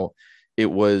how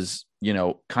it was,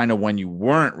 kind of when you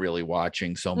weren't really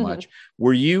watching so much.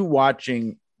 Were you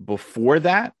watching before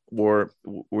that, or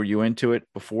were you into it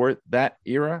before that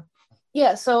era?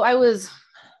 Yeah, so I was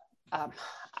I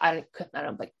don't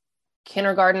know, like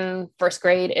kindergarten, first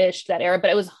grade ish, that era,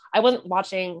 but I wasn't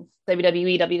watching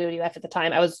WWE, WWF at the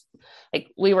time. I was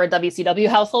like, we were a WCW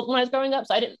household when I was growing up,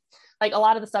 so I didn't like a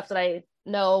lot of the stuff that I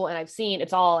know and I've seen,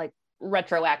 it's all like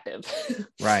retroactive.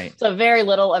 Right. So very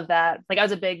little of that. Like I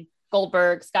was a big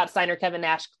Goldberg, Scott Steiner, Kevin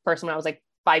Nash person when I was like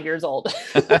 5 years old.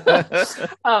 So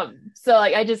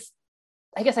like I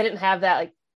guess I didn't have that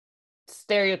like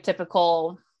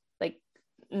stereotypical like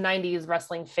 90s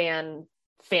wrestling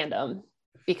fandom,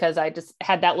 because I just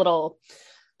had that little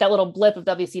blip of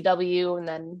WCW, and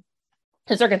then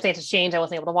the circumstances changed. I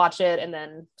wasn't able to watch it, and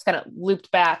then just kind of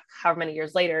looped back however many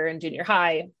years later in junior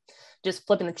high, just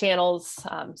flipping the channels.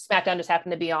 SmackDown just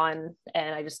happened to be on,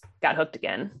 and I just got hooked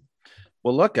again.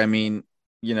 Well, look, I mean,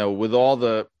 with all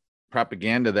the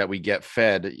propaganda that we get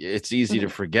fed, it's easy to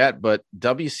forget, but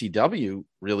WCW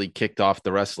really kicked off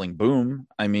the wrestling boom.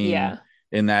 I mean,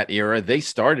 in that era, they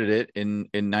started it in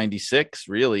 96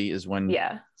 really is when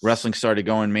wrestling started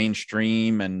going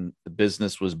mainstream and the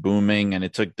business was booming, and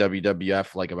it took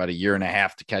WWF like about a year and a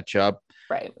half to catch up.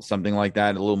 Right. Something like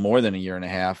that, a little more than a year and a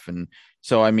half. And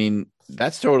so, I mean,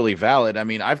 that's totally valid. I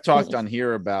mean, I've talked on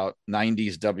here about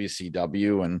 90s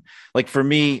WCW, and like for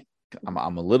me,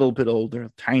 I'm a little bit older,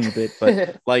 a tiny bit,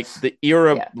 but like the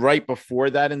era right before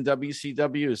that in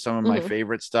WCW is some of my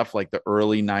favorite stuff, like the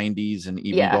early 90s and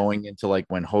even going into like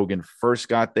when Hogan first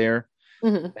got there,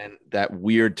 and that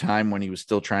weird time when he was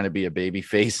still trying to be a baby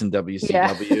face in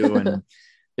WCW and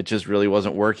it just really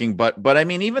wasn't working. But I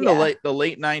mean, even the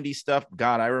late 90s stuff,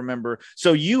 God, I remember.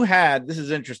 So this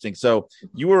is interesting. So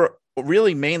you were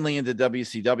really mainly into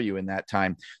WCW in that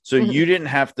time. So you didn't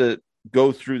have to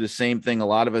go through the same thing a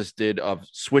lot of us did of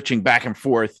switching back and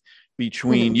forth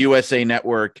between USA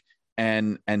Network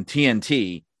and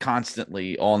TNT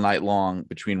constantly all night long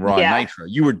between Raw and Nitro.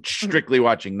 You were strictly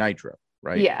watching Nitro,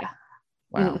 right? Yeah.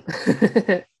 Wow.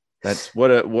 That's what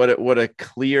a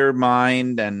clear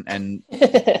mind and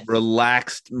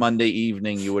relaxed Monday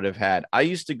evening you would have had. I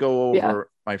used to go over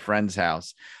my friend's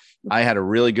house. I had a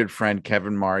really good friend,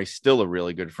 Kevin Murray, still a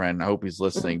really good friend. I hope he's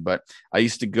listening, but I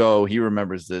used to go, he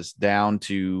remembers this, down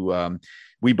to,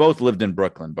 we both lived in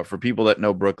Brooklyn, but for people that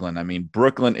know Brooklyn, I mean,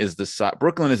 Brooklyn is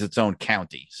its own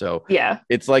county. So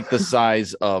it's like the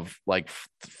size of like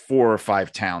 4 or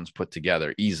 5 towns put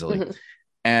together easily.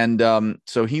 And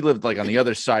so he lived like on the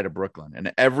other side of Brooklyn.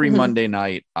 And every Monday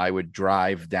night I would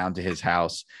drive down to his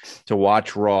house to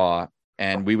watch Raw.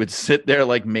 And we would sit there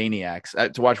like maniacs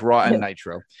to watch Raw and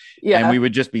Nitro. And we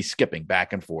would just be skipping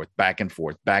back and forth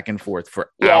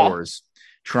for hours,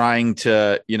 trying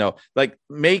to, like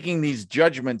making these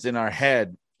judgments in our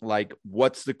head. Like,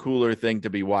 what's the cooler thing to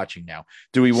be watching now?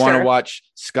 Do we want to watch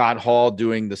Scott Hall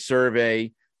doing the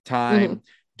survey time?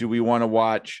 Do we want to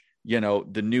watch,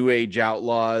 the New Age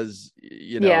Outlaws,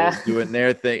 doing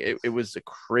their thing? It was a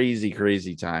crazy,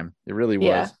 crazy time. It really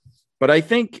was. But I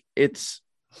think it's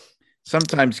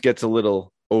sometimes gets a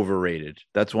little overrated.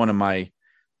 That's one of my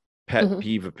pet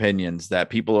peeve opinions, that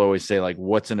people always say, like,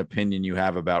 what's an opinion you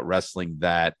have about wrestling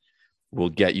that will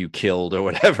get you killed or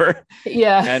whatever?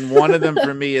 And one of them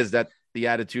for me is that the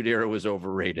Attitude Era was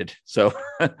overrated. So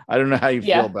I don't know how you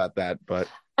feel about that, but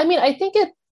I mean, I think it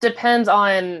depends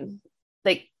on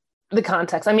like the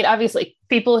context. I mean, obviously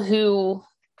people who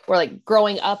were like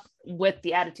growing up with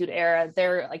the Attitude Era,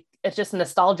 they're like, it's just a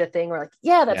nostalgia thing. We're like,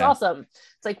 yeah, that's awesome.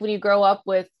 It's like when you grow up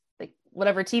with like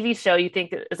whatever TV show you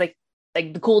think is like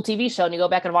the cool TV show, and you go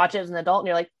back and watch it as an adult and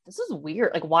you're like, this is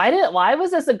weird. Like, why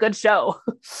was this a good show?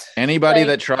 Anybody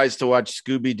that tries to watch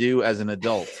Scooby-Doo as an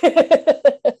adult,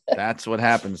 that's what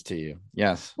happens to you.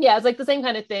 Yes. Yeah. It's like the same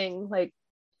kind of thing. Like,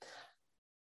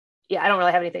 yeah, I don't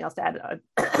really have anything else to add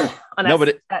on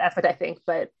that aspect, I think,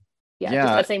 but just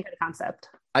the same kind of concept.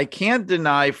 I can't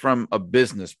deny from a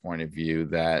business point of view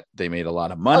that they made a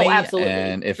lot of money. Oh, absolutely.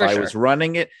 And if I was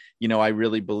running it, I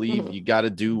really believe you got to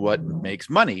do what makes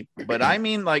money. But I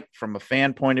mean, like from a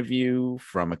fan point of view,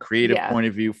 from a creative point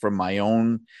of view, from my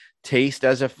own taste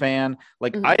as a fan,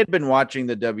 like I had been watching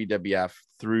the WWF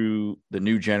through the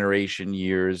New Generation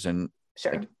years. And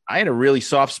like, I had a really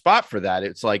soft spot for that.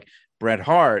 It's like Bret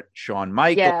Hart, Shawn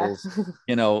Michaels,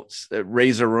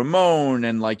 Razor Ramon.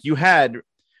 And like you had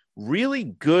really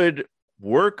good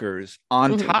workers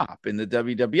on top in the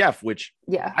WWF, which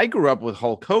I grew up with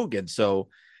Hulk Hogan. So,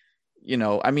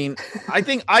 I mean, I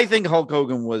think Hulk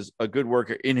Hogan was a good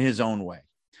worker in his own way.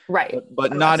 Right.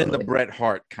 But not in the Bret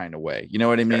Hart kind of way. You know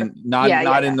what I mean?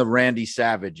 Not in the Randy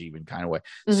Savage even kind of way.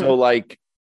 So like,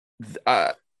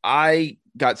 I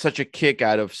got such a kick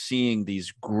out of seeing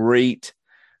these great,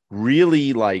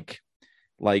 really like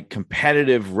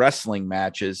competitive wrestling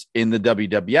matches in the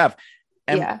WWF.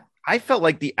 And I felt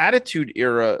like the Attitude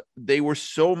Era, they were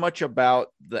so much about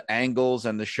the angles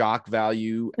and the shock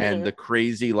value and the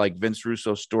crazy like Vince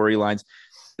Russo storylines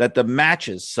that the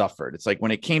matches suffered. It's like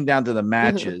when it came down to the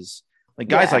matches, like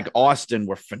guys like Austin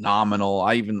were phenomenal.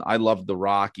 I loved The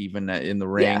Rock even in the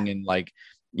ring and like,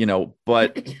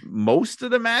 but most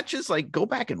of the matches, like go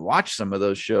back and watch some of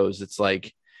those shows. It's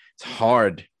like, it's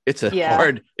hard. It's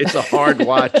a hard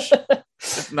watch.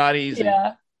 It's not easy.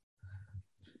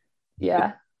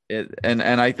 Yeah. And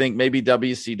I think maybe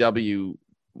WCW,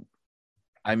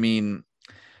 I mean,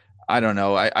 I don't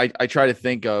know. I try to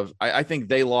think of, I think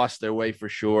they lost their way for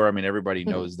sure. I mean, everybody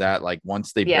knows that. Like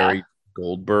once they buried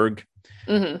Goldberg,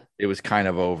 it was kind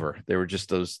of over. They were just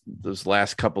those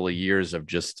last couple of years of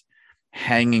just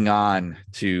hanging on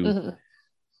to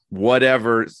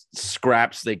whatever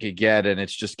scraps they could get. And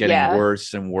it's just getting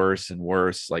worse and worse and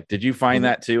worse. Like, did you find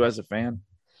that too as a fan?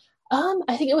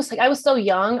 I think it was like, I was so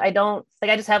young.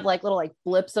 I just have like little like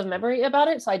blips of memory about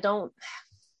it. So I don't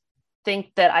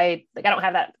think that I don't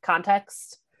have that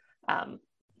context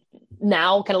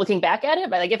now kind of looking back at it,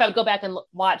 but like if I would go back and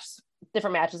watch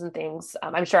different matches and things,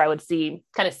 I'm sure I would see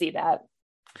that.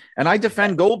 And I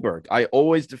defend Goldberg. I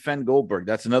always defend Goldberg.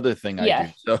 That's another thing I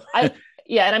do. So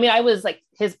and I mean, I was like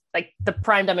his, like the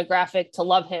prime demographic to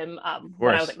love him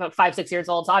when I was like about 5-6 years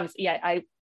old. So obviously, I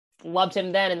loved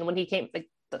him then. And when he came, like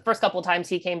the first couple of times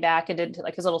he came back and did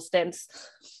like his little stints,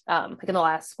 like in the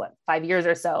last 5 years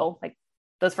or so, like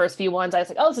those first few ones, I was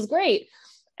like, oh, this is great.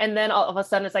 And then all of a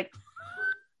sudden it's like,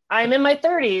 I'm in my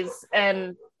 30s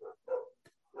and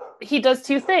he does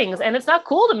two things. And it's not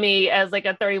cool to me as like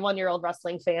a 31-year-old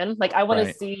wrestling fan. Like I want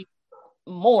to see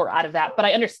more out of that, but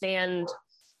I understand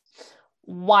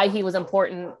why he was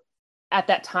important at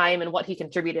that time and what he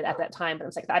contributed at that time. But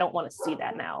it's like, I don't want to see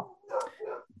that now.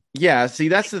 Yeah, see,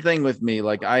 that's the thing with me.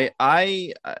 Like I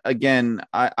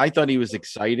thought he was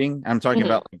exciting. I'm talking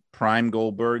about like prime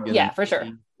Goldberg. And for sure.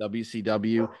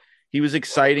 WCW. He was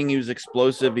exciting. He was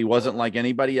explosive. He wasn't like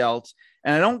anybody else.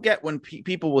 And I don't get when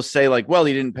people will say like, well,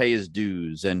 he didn't pay his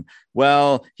dues and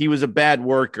well, he was a bad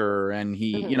worker and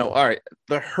he, all right,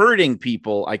 the hurting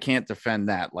people, I can't defend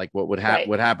that. Like what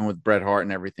happened with Bret Hart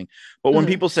and everything. But when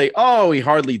people say, oh, he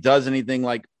hardly does anything,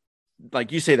 like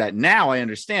you say that now, I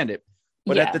understand it.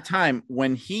 But at the time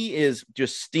when he is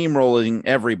just steamrolling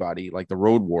everybody like the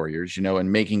Road Warriors,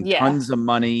 and making tons of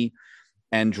money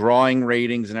and drawing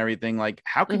ratings and everything, like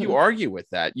how could you argue with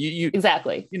that? You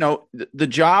exactly. The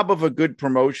job of a good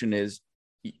promotion is,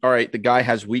 all right, the guy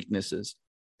has weaknesses.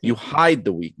 You hide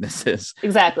the weaknesses.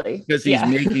 Exactly. Because he's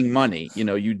making money.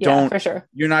 You don't, for sure.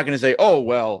 You're not going to say, oh,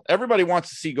 well, everybody wants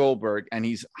to see Goldberg and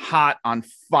he's hot on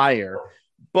fire,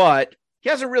 but he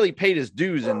hasn't really paid his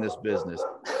dues in this business.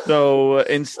 So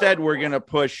instead, we're going to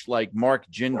push like Mark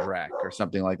Jindrak or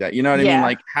something like that. You know what I mean?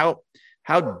 Like how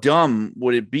dumb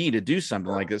would it be to do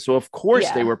something like this? So of course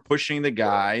they were pushing the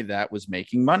guy that was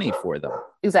making money for them.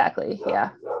 Exactly.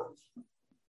 Yeah.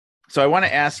 So I want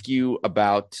to ask you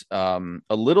about a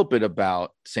little bit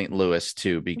about St. Louis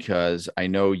too, because I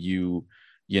know you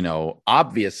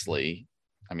obviously,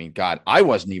 I mean, God, I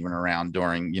wasn't even around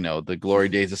during, the glory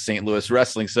days of St. Louis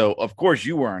wrestling. So of course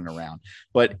you weren't around,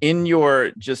 but in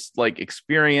your just like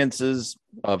experiences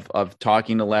of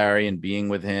talking to Larry and being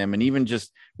with him and even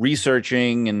just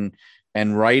researching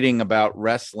and writing about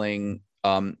wrestling,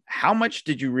 how much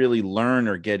did you really learn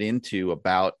or get into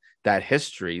about that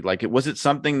history? Like, was it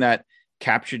something that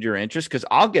captured your interest? Because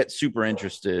I'll get super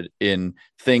interested in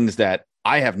things that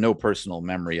I have no personal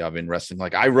memory of in wrestling.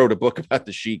 Like, I wrote a book about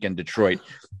the Sheik in Detroit.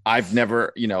 I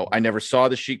never saw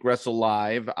the Sheik wrestle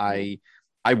live.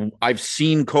 I've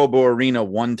seen Cobo Arena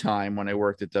one time when I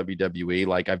worked at WWE.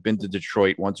 Like, I've been to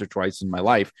Detroit once or twice in my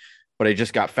life, but I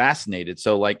just got fascinated.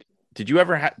 So like, did you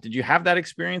have that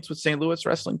experience with St. Louis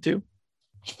wrestling too?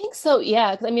 I think so.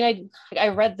 Yeah. Cause I mean, I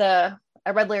read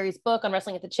Larry's book on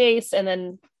wrestling at the Chase, and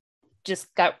then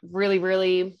just got really,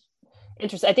 really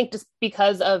interested. I think just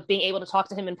because of being able to talk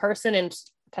to him in person and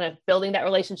kind of building that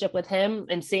relationship with him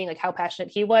and seeing like how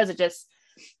passionate he was, it just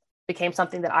became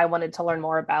something that I wanted to learn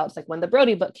more about. It's like when the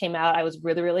Brody book came out, I was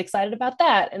really, really excited about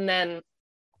that. And then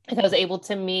I was able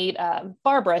to meet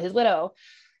Barbara, his widow,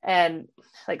 and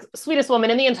like sweetest woman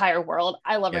in the entire world.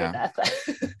 I love her to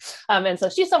death. And so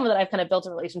she's someone that I've kind of built a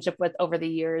relationship with over the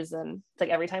years. And it's like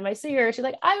every time I see her, she's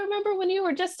like, I remember when you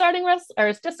were just starting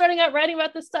out writing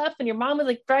about this stuff, and your mom was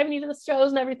like driving you to the shows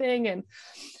and everything.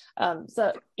 And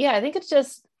so yeah, I think it's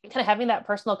just kind of having that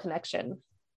personal connection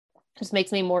just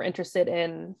makes me more interested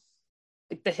in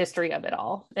like the history of it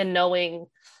all, and knowing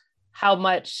how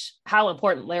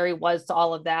important Larry was to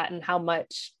all of that, and how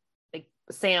much like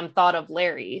Sam thought of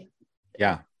Larry.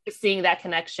 Yeah. Seeing that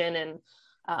connection and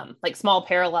like small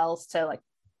parallels to like,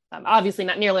 obviously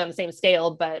not nearly on the same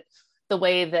scale, but the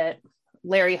way that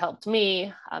Larry helped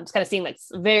me, just kind of seeing like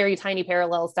very tiny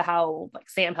parallels to how like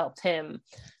Sam helped him.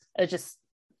 It was just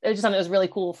something that was really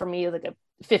cool for me, like a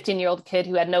 15-year-old kid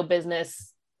who had no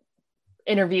business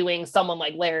interviewing someone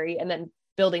like Larry, and then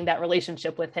building that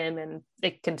relationship with him and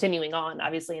it continuing on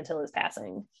obviously until his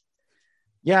passing.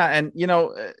 Yeah. And,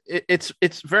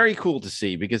 it's very cool to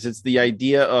see, because it's the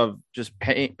idea of just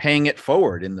paying it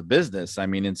forward in the business. I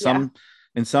mean, in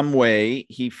some way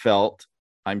he felt,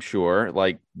 I'm sure,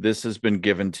 like this has been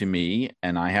given to me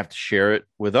and I have to share it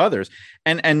with others.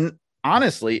 And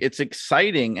honestly, it's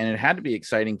exciting, and it had to be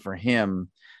exciting for him,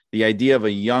 the idea of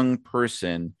a young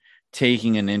person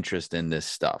taking an interest in this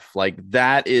stuff. Like,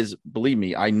 that is, believe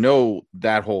me, I know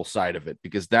that whole side of it,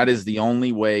 because that is the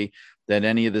only way that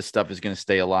any of this stuff is going to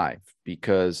stay alive,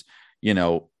 because,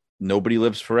 nobody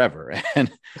lives forever.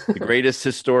 And the greatest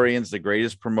historians, the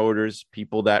greatest promoters,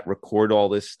 people that record all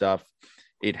this stuff,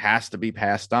 it has to be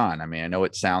passed on. I mean, I know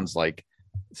it sounds like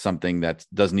something that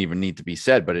doesn't even need to be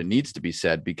said, but it needs to be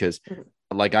said, because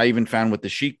like I even found with the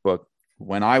Sheik book,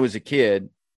 when I was a kid,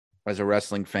 as a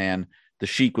wrestling fan, the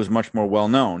Sheik was much more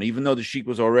well-known, even though the Sheik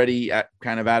was already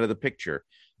kind of out of the picture.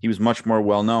 He was much more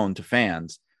well-known to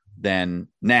fans than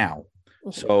now.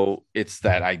 So it's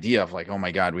that idea of like, oh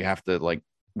my God, we have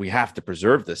to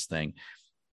preserve this thing.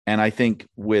 And I think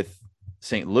with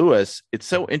St. Louis, it's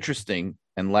so interesting.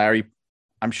 And Larry,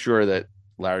 I'm sure that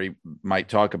Larry might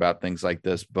talk about things like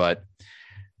this, but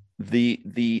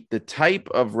the type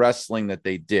of wrestling that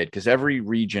they did, because every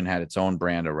region had its own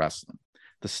brand of wrestling,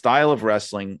 the style of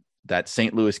wrestling that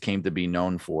St. Louis came to be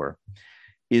known for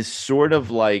is sort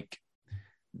of like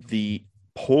the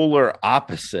polar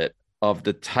opposite of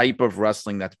the type of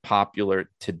wrestling that's popular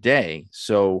today.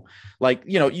 So like,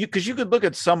 because you could look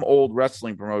at some old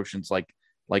wrestling promotions, like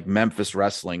Memphis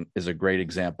Wrestling is a great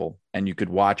example. And you could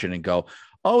watch it and go,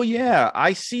 oh yeah,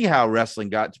 I see how wrestling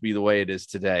got to be the way it is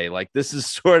today. Like, this is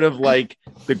sort of like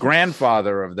the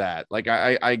grandfather of that. Like,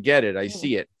 I get it. I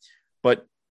see it. But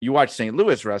you watch St.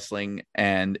 Louis wrestling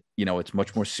and, it's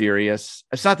much more serious.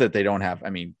 It's not that they don't have, I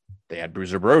mean, they had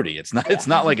Bruiser Brody. It's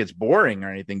not like it's boring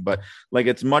or anything, but like,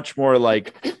 it's much more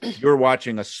like you're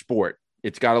watching a sport.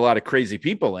 It's got a lot of crazy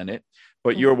people in it,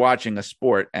 but you're watching a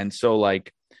sport. And so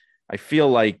like, I feel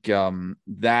like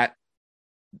that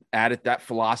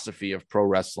philosophy of pro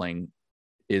wrestling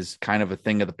is kind of a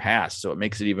thing of the past. So it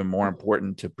makes it even more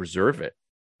important to preserve it,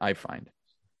 I find.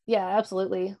 Yeah,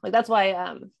 absolutely. Like, that's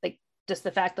why like just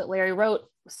the fact that Larry wrote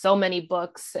so many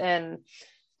books, and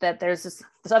that there's this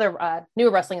other new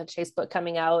Wrestling at the Chase book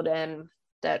coming out, and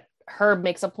that Herb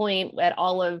makes a point at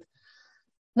all of,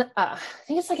 I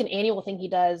think it's like an annual thing he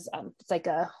does. It's like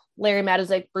a Larry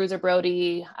Matuszek, Bruiser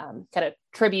Brody kind of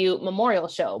tribute memorial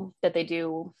show that they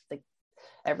do like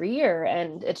every year.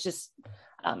 And it's just,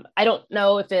 I don't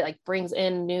know if it like brings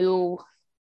in new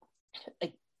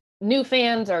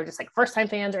fans or just like first time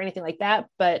fans or anything like that.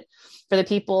 But for the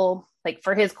people, like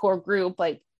for his core group,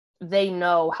 like they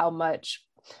know how much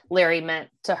Larry meant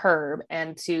to Herb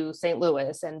and to St.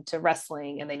 Louis and to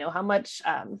wrestling, and they know how much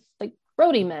like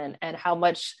Brody meant and how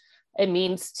much it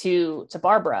means to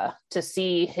Barbara to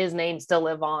see his name still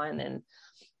live on and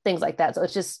things like that. So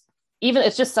it's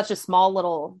just such a small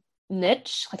little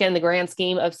niche, like in the grand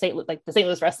scheme of the St.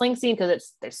 Louis wrestling scene,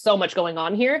 because there's so much going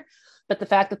on here. But the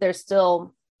fact that there's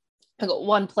still like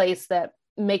one place that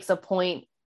makes a point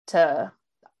to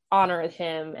honor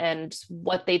him and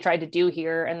what they tried to do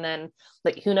here, and then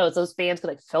like who knows, those fans could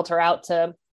like filter out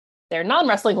to their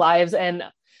non-wrestling lives and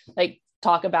like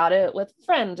talk about it with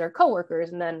friends or coworkers,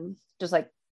 and then just like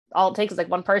all it takes is like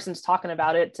one person's talking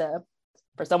about it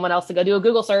for someone else to go do a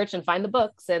Google search and find the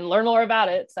books and learn more about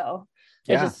it. So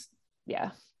it's just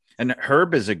and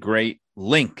Herb is a great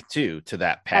link too to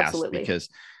that past. Absolutely. Because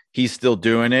he's still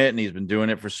doing it and he's been doing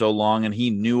it for so long, and he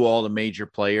knew all the major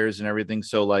players and everything.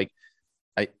 So like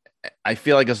I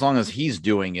feel like as long as he's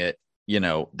doing it, you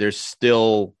know, there's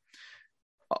still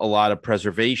a lot of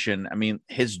preservation. I mean,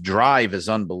 his drive is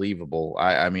unbelievable.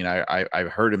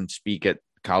 I've heard him speak at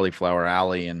Cauliflower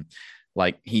Alley, and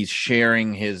like he's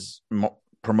sharing his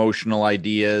promotional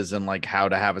ideas and like how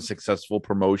to have a successful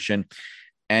promotion.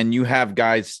 And you have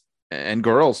guys and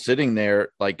girls sitting there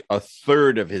like a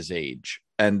third of his age,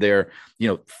 and they're, you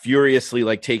know, furiously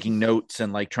like taking notes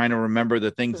and like trying to remember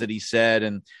the things that he said,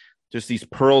 and just these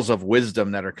pearls of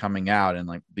wisdom that are coming out. And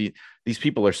like these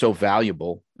people are so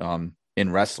valuable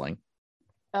in wrestling.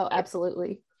 Oh,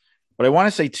 absolutely. But I want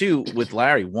to say too, with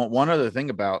Larry, one other thing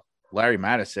about Larry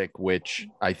Matysik, which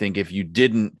I think if you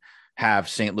didn't have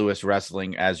St. Louis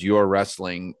wrestling as your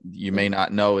wrestling, you may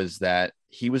not know, is that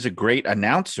he was a great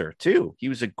announcer too. He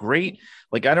was a great,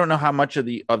 like, I don't know how much of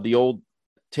the old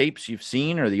tapes you've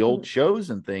seen or the old shows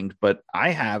and things, but I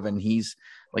have, and he's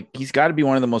got to be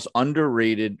one of the most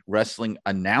underrated wrestling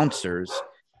announcers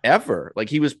ever. Like,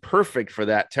 he was perfect for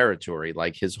that territory.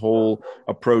 Like, his whole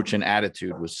approach and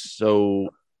attitude was so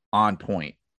on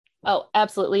point. Oh,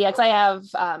 absolutely. Yes, I have.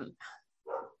 I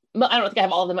don't think I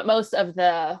have all of them, but most of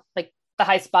the like the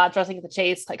high spots, Wrestling at the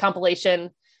Chase, like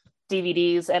compilation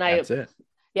DVDs, and that's it.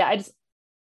 Yeah,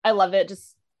 I love it.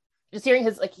 Just hearing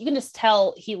his, like, you can just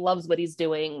tell he loves what he's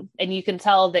doing, and you can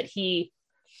tell that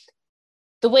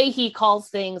the way he calls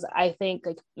things, I think,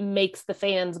 like, makes the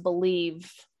fans believe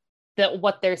that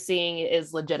what they're seeing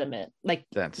is legitimate. Like,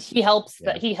 he helps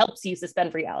you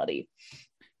suspend reality.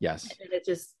 Yes. And it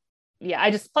just,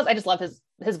 I just love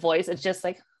his voice. It's just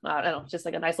like, I don't know, just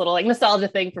like a nice little like nostalgia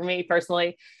thing for me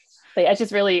personally. But yeah, it's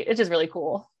just really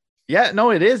cool. Yeah,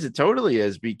 no, it is. It totally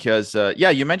is, because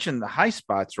you mentioned the high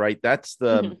spots, right? That's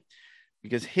the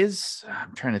because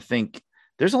I'm trying to think,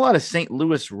 there's a lot of St.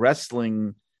 Louis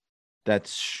wrestling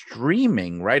that's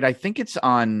streaming, right? I think it's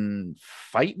on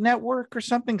Fight Network or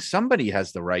something. Somebody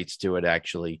has the rights to it,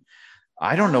 actually.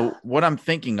 I don't know what I'm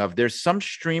thinking of. There's some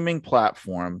streaming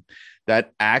platform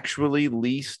that actually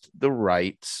leased the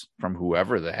rights from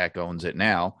whoever the heck owns it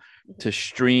now to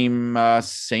stream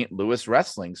St. Louis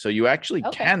wrestling. So you actually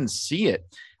can see it.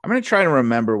 I'm going to try to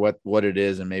remember what it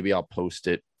is, and maybe I'll post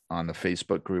it on the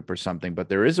Facebook group or something, but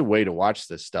there is a way to watch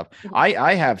this stuff.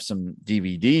 I have some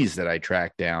DVDs that I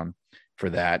tracked down for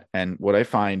that. And what I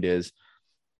find is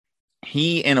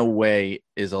he, in a way,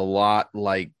 is a lot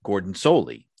like Gordon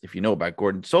Soley. If you know about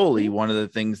Gordon Soley, one of the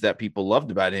things that people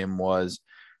loved about him was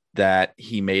that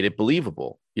he made it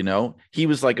believable. You know, he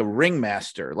was like a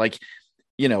ringmaster. Like,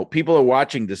 you know, people are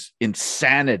watching this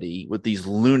insanity with these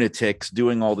lunatics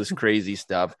doing all this crazy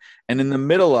stuff. And in the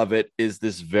middle of it is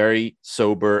this very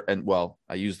sober, and, well,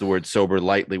 I use the word sober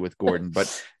lightly with Gordon,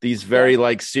 but these very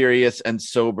like serious and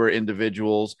sober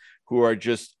individuals who are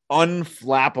just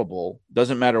unflappable.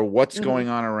 Doesn't matter what's going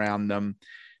on around them.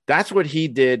 That's what he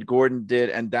did, Gordon did,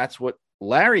 and that's what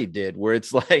Larry did, where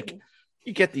it's like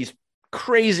you get these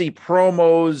crazy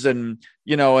promos, and,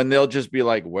 you know, and they'll just be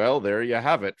like, well, there you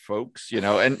have it, folks, you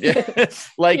know, and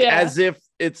like as if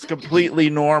it's completely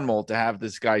normal to have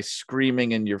this guy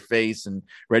screaming in your face and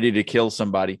ready to kill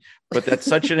somebody. But that's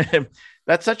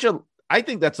I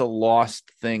think that's a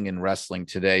lost thing in wrestling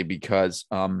today, because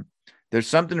there's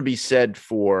something to be said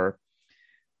for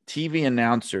TV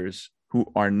announcers who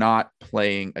are not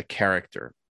playing a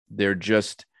character. They're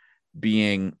just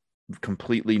being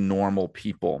completely normal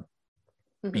people,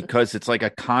 because it's like a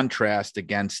contrast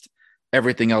against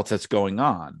everything else that's going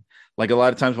on. Like, a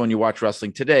lot of times when you watch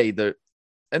wrestling today,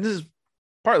 and this is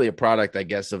partly a product, I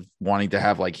guess, of wanting to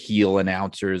have like heel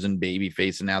announcers and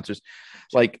babyface announcers.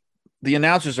 Like, the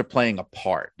announcers are playing a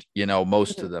part, you know,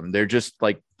 most of them. They're just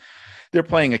like, they're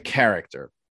playing a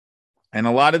character. And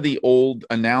a lot of the old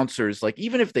announcers, like,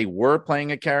 even if they were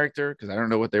playing a character, because I don't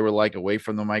know what they were like away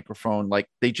from the microphone, like,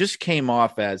 they just came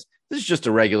off as this is just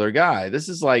a regular guy. This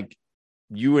is like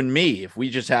you and me if we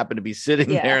just happen to be sitting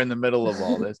there in the middle of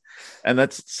all this. And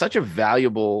that's such a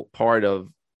valuable part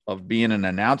of being an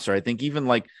announcer. I think even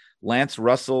like Lance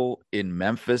Russell in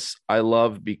Memphis, I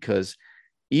love, because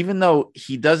even though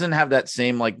he doesn't have that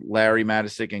same like Larry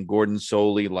Matisic and Gordon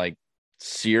Soley like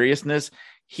seriousness,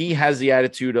 he has the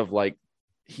attitude of like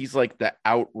he's like the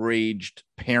outraged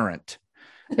parent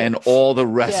and all the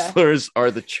wrestlers are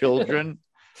the children.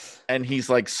 And he's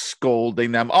like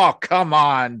scolding them. Oh, come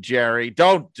on, Jerry,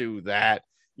 don't do that.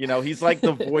 You know, he's like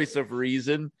the voice of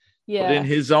reason, but in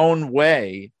his own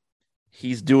way,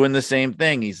 he's doing the same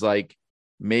thing. He's like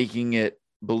making it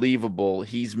believable.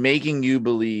 He's making you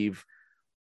believe,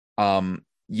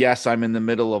 yes, I'm in the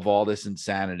middle of all this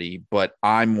insanity, but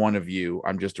I'm one of you.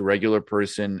 I'm just a regular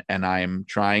person, and I'm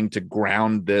trying to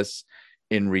ground this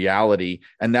in reality.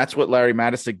 And that's what Larry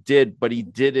Matisic did, but he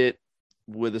did it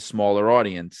with a smaller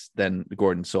audience than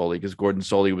Gordon Soley, because Gordon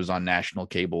Soley was on national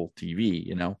cable TV,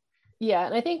 you know? Yeah.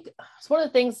 And I think it's one of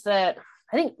the things that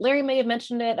I think Larry may have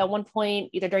mentioned it at one point,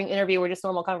 either during interview or just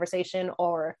normal conversation,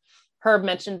 or Herb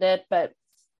mentioned it. But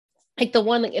like the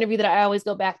one like interview that I always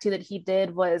go back to that he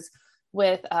did was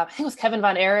with, I think it was Kevin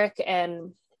Von Erich.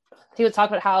 And he would talk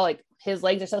about how like his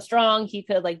legs are so strong, he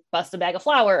could like bust a bag of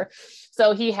flour.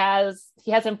 So he has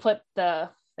him put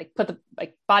the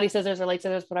body scissors or leg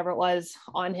scissors, whatever it was,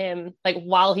 on him, like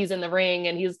while he's in the ring,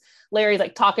 and Larry's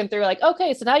like talking through like,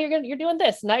 okay, so now you're doing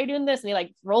this, now you're doing this. And he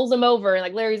like rolls him over, and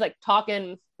like Larry's like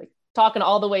talking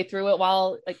all the way through it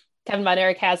while like Kevin Von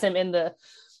Erich has him in the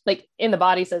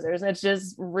body scissors. And it's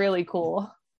just really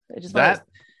cool. It just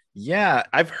yeah,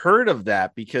 I've heard of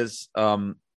that because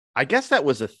I guess that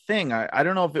was a thing. I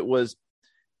don't know if it was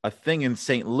a thing in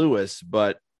St. Louis,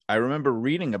 but I remember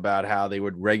reading about how they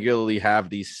would regularly have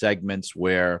these segments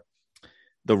where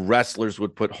the wrestlers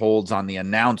would put holds on the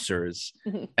announcers.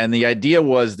 Mm-hmm. And the idea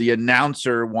was the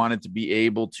announcer wanted to be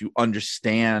able to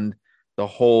understand the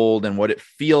hold and what it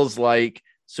feels like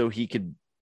so he could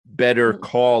better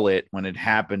call it when it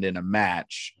happened in a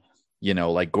match. You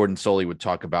know, like Gordon Soley would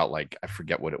talk about, like, I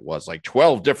forget what it was, like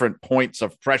 12 different points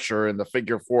of pressure in the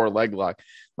figure 4 leg lock,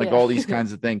 like all these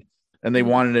kinds of things. And they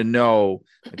wanted to know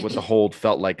like what the hold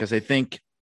felt like. Cause I think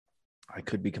I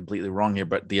could be completely wrong here,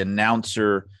 but the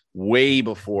announcer way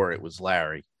before it was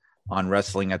Larry on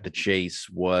Wrestling at the Chase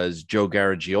was Joe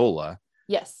Garagiola.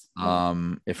 Yes.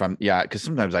 Cause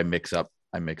sometimes I mix up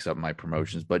my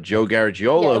promotions, but Joe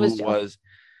Garagiola,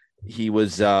 he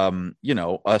was an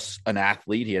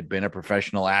athlete. He had been a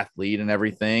professional athlete and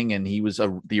everything. And he was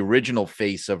the original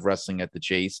face of Wrestling at the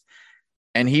Chase.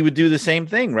 And he would do the same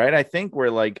thing, right? I think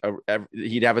where like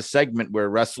he'd have a segment where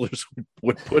wrestlers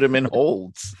would put him in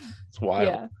holds. It's wild.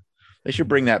 Yeah. They should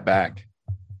bring that back.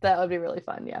 That would be really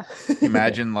fun. Yeah.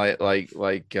 Imagine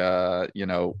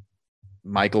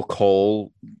Michael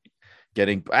Cole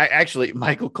getting. Actually,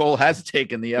 Michael Cole has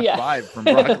taken the F5 from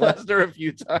Brock Lesnar a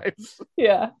few times.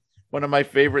 Yeah. One of my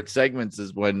favorite segments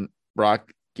is when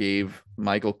Brock gave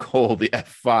Michael Cole the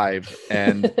F5,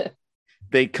 and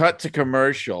they cut to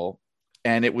commercial.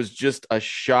 And it was just a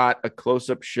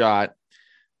close-up shot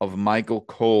of Michael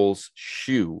Cole's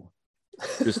shoe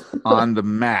just on the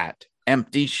mat,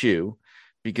 empty shoe,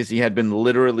 because he had been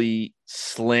literally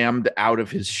slammed out of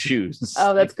his shoes.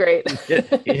 Oh, that's great. He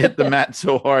hit the mat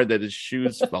so hard that his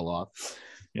shoes fell off.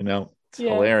 You know, it's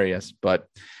hilarious. But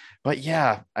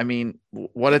yeah, I mean,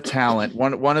 what a talent.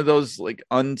 One of those like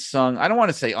unsung, I don't want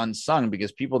to say unsung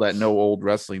because people that know old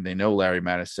wrestling, they know Larry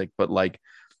Matisic, but like,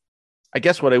 I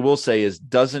guess what I will say is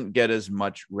doesn't get as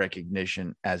much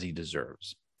recognition as he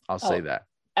deserves. I'll say that.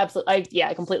 Absolutely.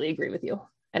 I completely agree with you.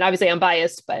 And obviously I'm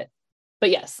biased, but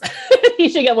yes, he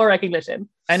should get more recognition.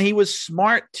 And he was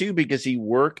smart too, because he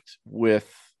worked with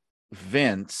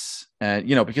Vince and,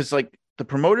 because like the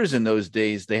promoters in those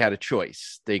days, they had a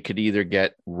choice. They could either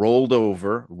get run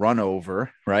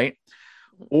over, right?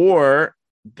 Or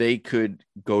they could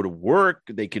go to work.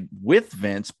 They could with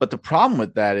Vince. But the problem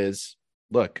with that is,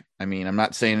 look, I mean, I'm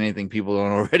not saying anything people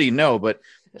don't already know, but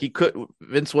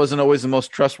Vince wasn't always the most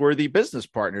trustworthy business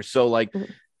partner. So like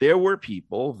there were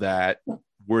people that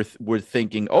were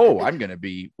thinking, oh, I'm going to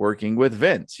be working with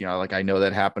Vince. Like I know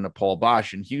that happened to Paul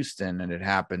Bosch in Houston, and it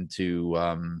happened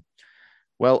to,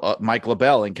 Mike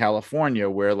LaBelle in California,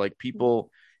 where like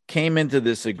people came into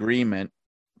this agreement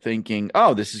thinking,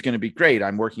 oh, this is going to be great.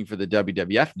 I'm working for the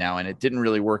WWF now. And it didn't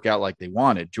really work out like they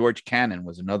wanted. George Cannon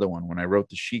was another one. When I wrote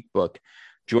the Sheik book,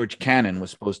 George Cannon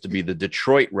was supposed to be the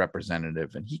Detroit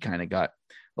representative, and he kind of got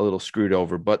a little screwed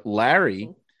over. But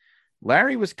Larry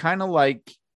was kind of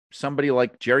like somebody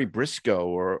like Jerry Briscoe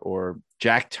or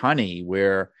Jack Tunney,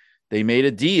 where they made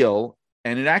a deal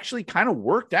and it actually kind of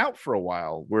worked out for a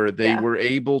while where they Yeah. were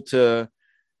able to,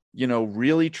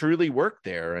 really truly work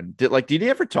there. And did he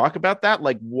ever talk about that?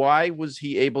 Like, why was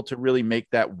he able to really make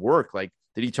that work? Like,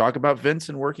 did he talk about Vince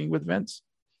and working with Vince?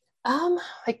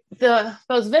 Like the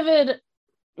most vivid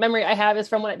memory I have is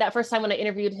from that first time when I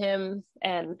interviewed him,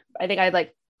 and I think I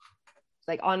like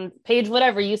on page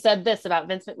whatever you said this about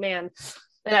Vince McMahon,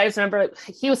 and I just remember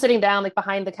he was sitting down like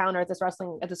behind the counter at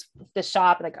this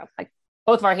shop, and like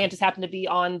both of our hands just happened to be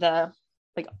on the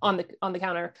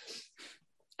counter,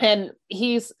 and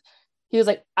he was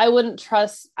like, I wouldn't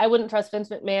trust Vince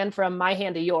McMahon from my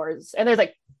hand to yours, and there's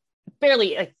like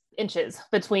barely like inches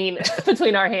between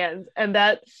our hands, and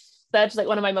that's just like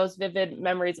one of my most vivid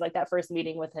memories of like that first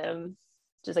meeting with him.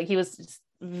 Just like he was just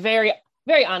very,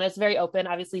 very honest, very open.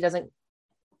 Obviously didn't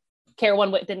care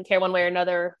one way or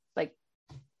another. Like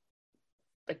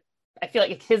I feel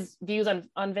like his views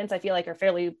on Vince, I feel like, are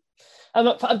fairly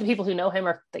of the people who know him,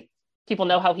 or like people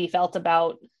know how he felt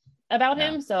about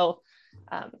him. So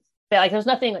but like there's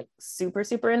nothing like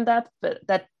super in depth, but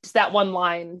that one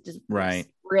line just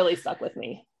really stuck with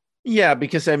me. Yeah,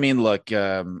 because I mean, look,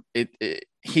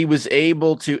 he was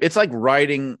able to. It's like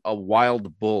riding a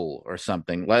wild bull or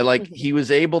something. Like he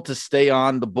was able to stay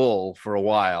on the bull for a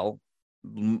while,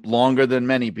 longer than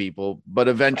many people, but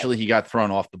eventually he got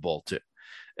thrown off the bull too.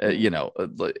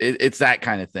 It's that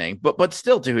kind of thing. But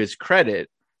still, to his credit,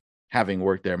 having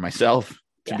worked there myself,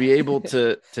 to be able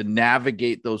to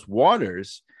navigate those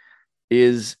waters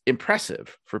is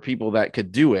impressive for people that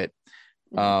could do it,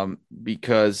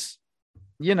 because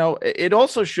it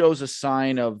also shows a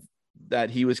sign of that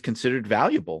he was considered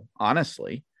valuable,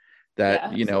 honestly,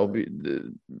 that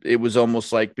it was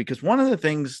almost like, because one of the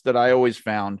things that I always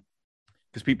found,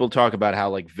 because people talk about how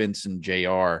like Vince and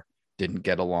JR didn't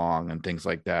get along and things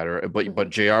like that, but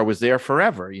JR was there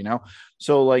forever,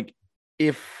 so like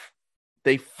if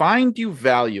they find you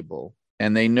valuable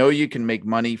and they know you can make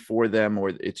money for them,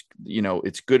 or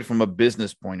it's good from a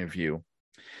business point of view,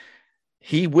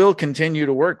 he will continue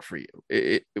to work for you,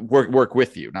 work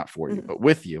with you, not for you, but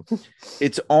with you.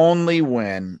 It's only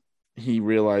when he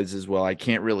realizes, well, I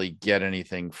can't really get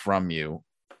anything from you,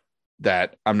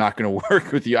 that I'm not going to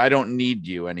work with you. I don't need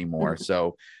you anymore.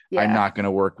 So I'm not going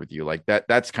to work with you like that.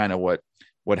 That's kind of what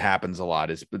happens a lot,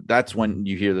 but that's when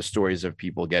you hear the stories of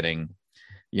people getting,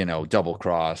 double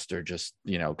crossed, or just,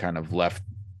 kind of left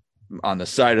on the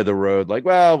side of the road. Like,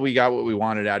 well, we got what we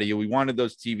wanted out of you. We wanted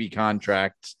those TV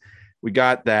contracts. We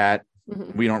got that.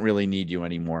 We don't really need you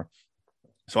anymore.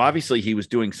 So obviously he was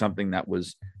doing something that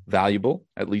was valuable,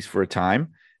 at least for a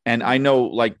time. And I know,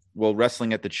 like, well,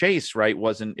 Wrestling at the Chase, right,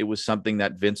 it was something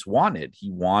that Vince wanted.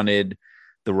 He wanted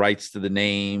the rights to the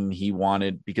name. He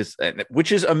wanted,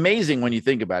 which is amazing when you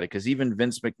think about it, because even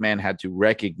Vince McMahon had to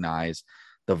recognize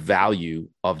the value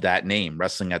of that name,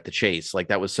 Wrestling at the Chase. Like,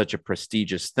 that was such a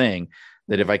prestigious thing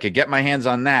that if I could get my hands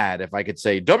on that, if I could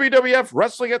say WWF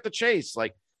Wrestling at the Chase,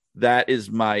 like, that is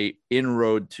my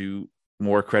inroad to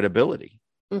more credibility.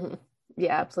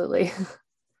 Yeah, absolutely.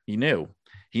 He knew.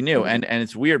 And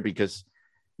it's weird because,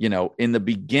 in the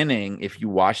beginning, if you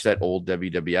watch that old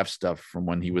WWF stuff from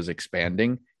when he was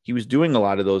expanding, he was doing a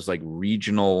lot of those like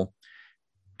regional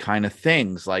kind of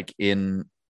things. Like in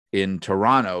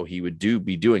Toronto, he would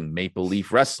be doing Maple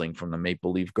Leaf Wrestling from the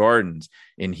Maple Leaf Gardens.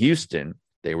 In Houston,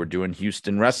 they were doing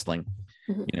Houston Wrestling.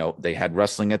 They had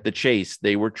Wrestling at the Chase.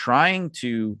 They were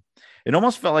it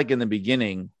almost felt like in the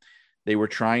beginning, they were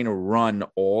trying to run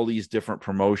all these different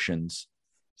promotions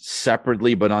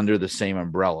separately, but under the same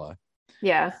umbrella.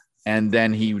 Yeah. And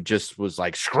then he just was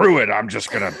like, screw it. I'm just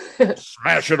going to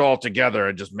smash it all together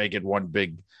and just make it one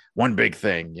big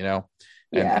thing, And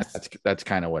that's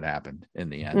kind of what happened in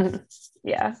the end.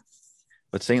 Yeah.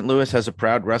 But St. Louis has a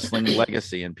proud wrestling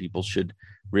legacy, and people should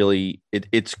really,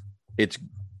 it's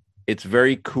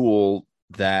very cool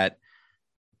that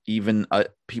even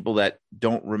people that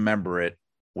don't remember it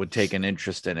would take an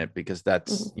interest in it, because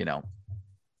that's,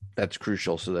 that's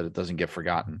crucial so that it doesn't get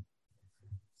forgotten.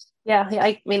 Yeah.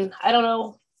 I mean, I don't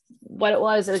know what it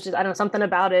was. It was just, I don't know, something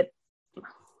about it.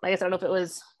 I guess I don't know if it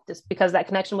was just because that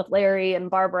connection with Larry and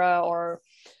Barbara, or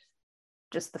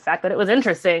just the fact that it was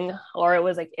interesting, or it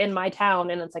was like in my town.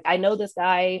 And it's like, I know this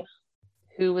guy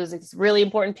who was a really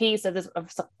important piece of this,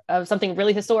 of something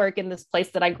really historic in this place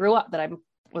that I grew up, that I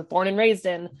was born and raised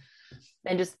in,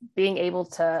 and just being able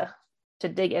to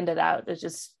dig into that is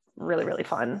just really, really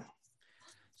fun.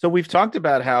 So we've talked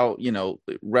about how,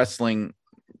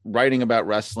 writing about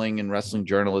wrestling and wrestling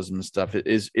journalism and stuff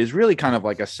is really kind of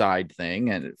like a side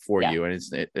thing and for you. And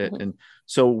and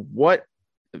so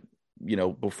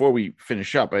before we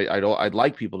finish up, I'd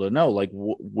like people to know, like,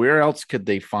 where else could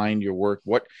they find your work?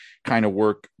 What kind of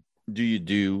work do you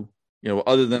do?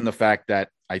 Other than the fact that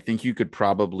I think you could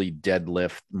probably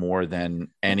deadlift more than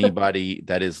anybody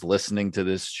that is listening to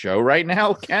this show right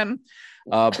now can.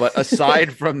 But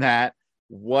aside from that,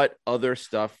 what other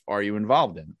stuff are you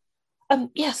involved in?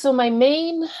 So my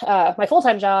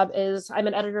full-time job is I'm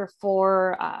an editor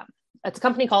for it's a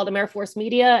company called AmeriForce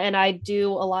Media, and I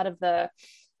do a lot of the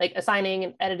like assigning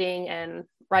and editing and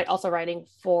also writing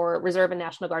for Reserve and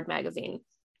National Guard magazine.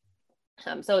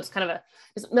 So it's kind of a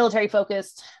military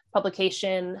focused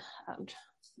publication.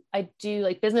 I do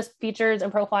like business features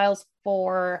and profiles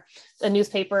for a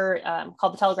newspaper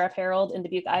called the Telegraph Herald in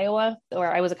Dubuque, Iowa,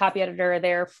 where I was a copy editor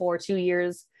there for 2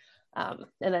 years, and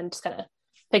then just kind of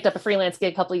picked up a freelance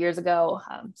gig a couple of years ago.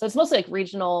 So it's mostly like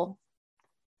regional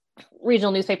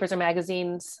newspapers or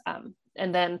magazines,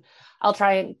 and then I'll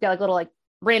try and get like little like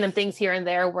random things here and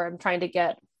there where I'm trying to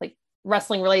get like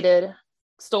wrestling related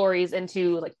stories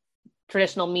into like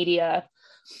traditional media,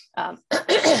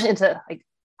 into like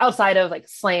outside of like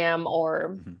slam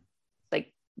or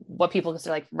like what people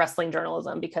consider like wrestling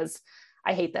journalism, because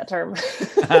I hate that term.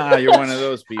 You're one of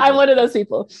those people. I'm one of those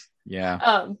people.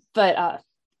 Yeah.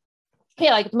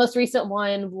 Like the most recent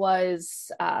one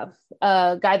was a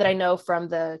guy that I know from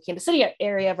the Kansas City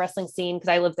area of wrestling scene, because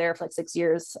I lived there for like 6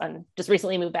 years and just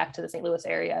recently moved back to the St. Louis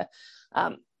area.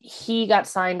 He got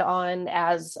signed on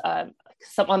as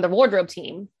on the wardrobe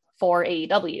team for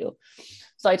AEW.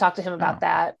 So I talked to him about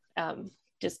that,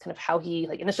 just kind of how he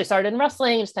like initially started in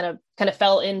wrestling, just kind of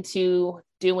fell into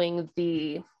doing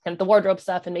the kind of the wardrobe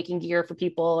stuff and making gear for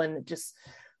people, and it just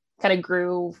kind of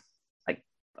grew like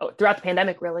throughout the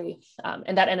pandemic, really.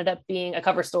 And that ended up being a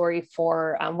cover story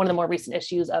for one of the more recent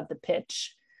issues of The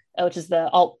Pitch, which is the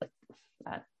alt.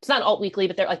 It's not alt weekly,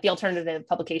 but they're like the alternative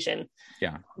publication.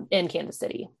 Yeah. In Kansas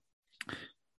City.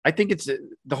 I think it's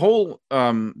the whole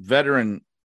veteran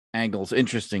angle is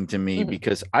interesting to me,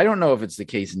 because I don't know if it's the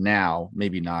case now,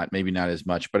 maybe not as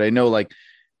much, but I know like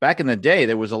back in the day,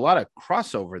 there was a lot of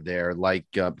crossover there, like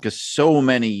because so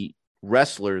many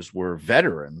wrestlers were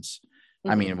veterans.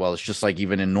 I mean, well, it's just like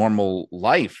even in normal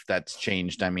life that's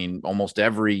changed. I mean, almost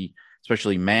every,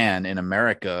 especially man in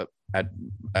America at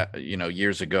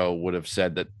years ago would have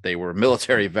said that they were a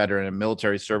military veteran, and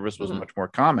military service was much more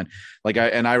common. Like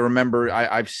I remember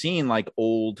I've seen like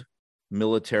old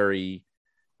military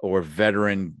or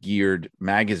veteran geared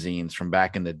magazines from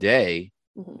back in the day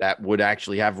that would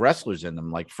actually have wrestlers in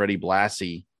them, like Freddie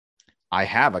Blassie. I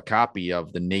have a copy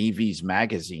of the Navy's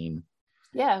magazine.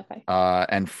 Yeah. Okay.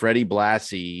 And Freddie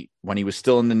Blassie, when he was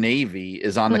still in the Navy,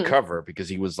 is on the cover because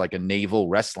he was like a naval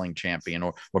wrestling champion,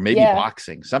 or maybe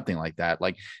boxing, something like that.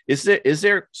 Like, is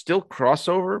there still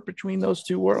crossover between those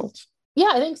two worlds?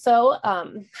 Yeah, I think so. I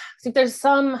think there's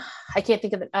some, I can't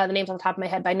think of the names on the top of my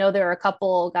head, but I know there are a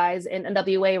couple guys in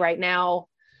NWA right now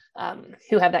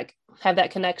who have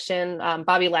that connection.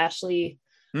 Bobby Lashley.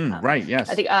 Right. Yes.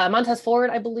 I think Montez Ford,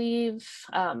 I believe,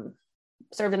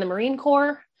 served in the Marine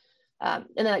Corps. And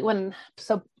then like I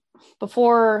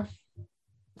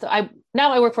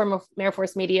work for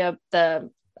AmeriForce Media.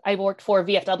 I worked for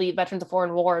VFW, Veterans of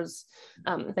Foreign Wars,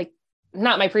 like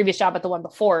not my previous job, but the one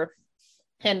before,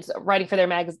 and writing for their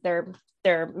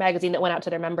magazine that went out to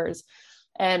their members.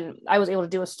 And I was able to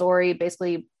do a story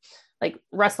basically like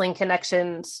wrestling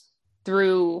connections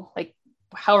through like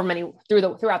however many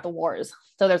throughout the wars.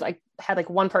 So there's had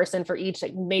one person for each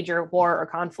like major war or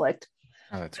conflict.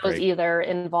 Oh, that's great. Was either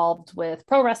involved with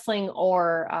pro wrestling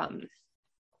or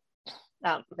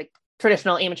like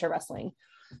traditional amateur wrestling.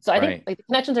 So I think like the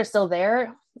connections are still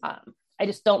there. I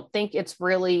just don't think it's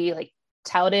really like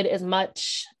touted as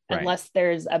much unless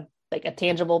there's a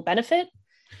tangible benefit.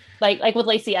 Like with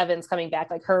Lacey Evans coming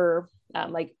back, like her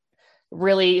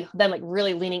really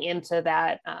leaning into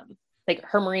that, like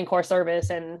her Marine Corps service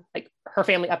and like her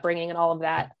family upbringing and all of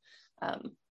that.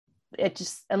 It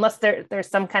just, unless there's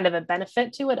some kind of a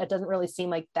benefit to it, it doesn't really seem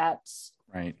like that's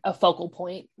a focal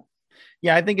point.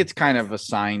 Yeah, I think it's kind of a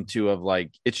sign too of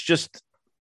like, it's just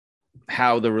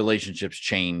how the relationships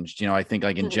changed. I think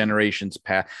like in generations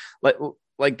past,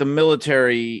 like the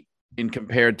military in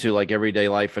compared to like everyday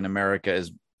life in America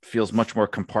feels much more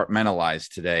compartmentalized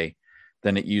today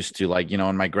than it used to. Like,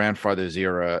 in my grandfather's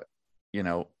era,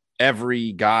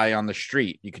 every guy on the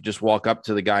street, you could just walk up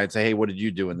to the guy and say, hey, what did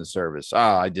you do in the service?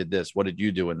 I did this. What did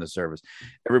you do in the service?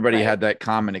 Everybody had that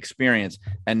common experience.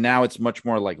 And now it's much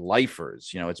more like lifers.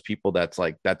 It's people that's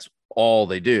all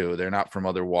they do. They're not from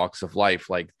other walks of life.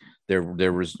 Like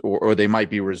or they might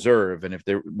be reserve. And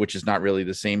which is not really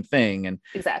the same thing. And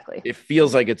exactly, it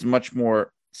feels like it's much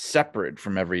more separate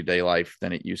from everyday life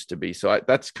than it used to be. So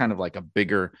that's kind of like a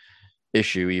bigger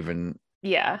issue, even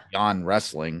beyond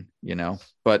wrestling,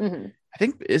 but I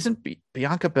think isn't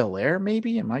Bianca Belair,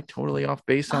 maybe, am I totally off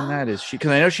base on that? Is she,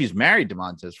 because I know she's married to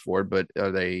Montez Ford, but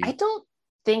are they?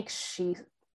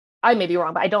 I may be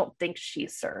wrong, but I don't think she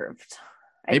served.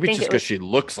 Maybe just because she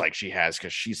looks like she has,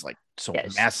 because she's like so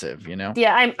massive,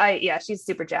 Yeah, she's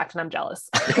super jacked, and I'm jealous.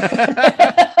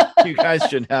 You guys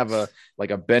should have a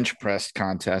bench press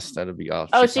contest. That'd be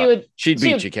awesome. Oh, she'd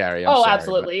beat you, Kari. I'm sorry,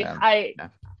 absolutely. But,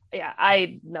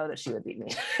 I know that she would beat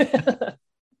me.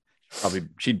 Probably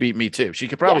she'd beat me too. She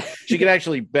could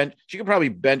probably bench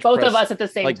both press, of us at the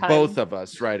same time. Both of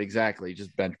us, right? Exactly.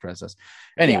 Just bench press us.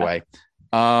 Anyway,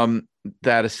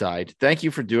 that aside, thank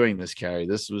you for doing this, Kari.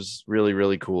 This was really,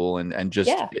 really cool and just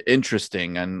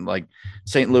interesting. And like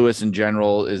St. Louis in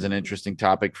general is an interesting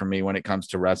topic for me when it comes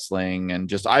to wrestling. And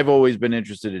just I've always been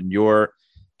interested in your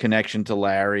connection to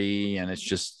Larry, and it's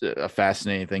just a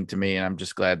fascinating thing to me. And I'm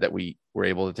just glad that we were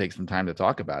able to take some time to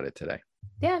talk about it today.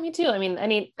 Yeah, me too. I mean,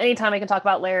 anytime I can talk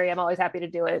about Larry, I'm always happy to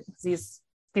do it. He's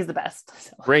the best.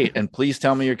 So. Great. And please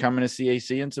tell me you're coming to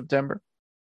CAC in September.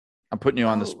 I'm putting you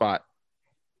on the spot.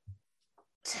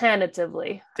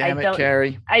 Tentatively. Damn it,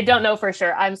 Kari. I don't know for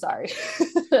sure. I'm sorry.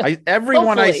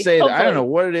 Everyone I say that, I don't know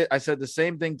what it is. I said the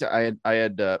same thing to I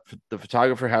had the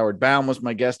photographer Howard Baum was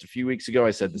my guest a few weeks ago.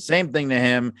 I said the same thing to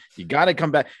him. You got to come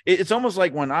back. It's almost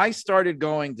like when I started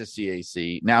going to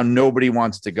CAC, now nobody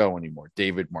wants to go anymore.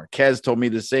 David Marquez told me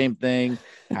the same thing.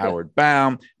 Howard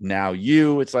Baum. Now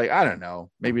you. It's like, I don't know.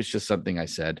 Maybe it's just something I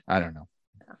said. I don't know.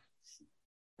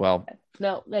 Well,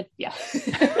 no,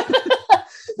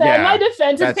 in my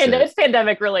defense, it's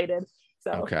pandemic related.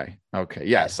 So okay,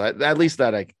 yes, at least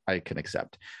that I can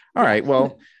accept. All right,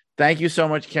 well, thank you so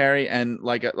much, Kari. And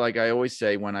like I always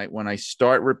say, when I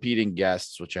start repeating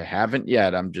guests, which I haven't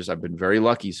yet, I've been very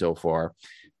lucky so far.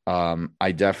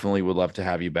 I definitely would love to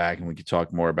have you back, and we could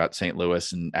talk more about St.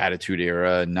 Louis and Attitude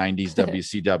Era and 90s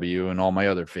WCW and all my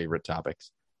other favorite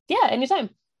topics. Yeah, anytime.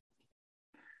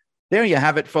 There you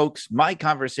have it, folks. My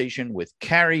conversation with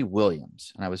Kari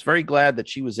Williams. And I was very glad that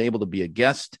she was able to be a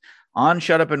guest on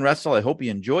Shut Up and Wrestle. I hope you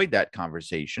enjoyed that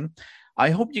conversation.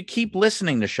 I hope you keep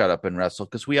listening to Shut Up and Wrestle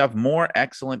because we have more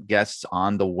excellent guests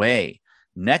on the way.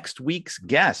 Next week's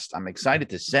guest, I'm excited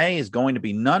to say, is going to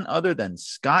be none other than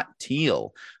Scott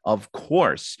Teal, of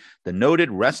course, the noted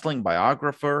wrestling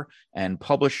biographer and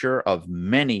publisher of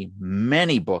many,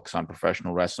 many books on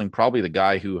professional wrestling, probably the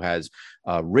guy who has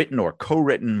written or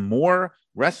co-written more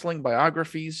wrestling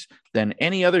biographies than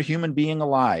any other human being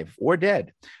alive or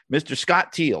dead. Mr.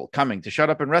 Scott Teal coming to Shut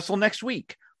Up and Wrestle next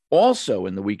week. Also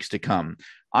in the weeks to come,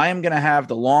 I am going to have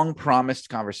the long promised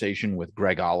conversation with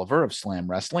Greg Oliver of Slam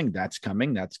Wrestling. That's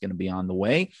coming. That's going to be on the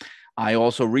way. I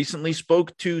also recently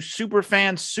spoke to super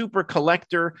fan, super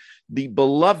collector, the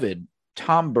beloved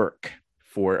Tom Burke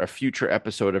for a future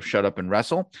episode of Shut Up and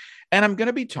Wrestle. And I'm going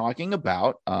to be talking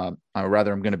about, I'm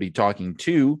going to be talking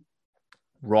to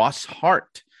Ross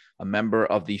Hart, a member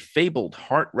of the fabled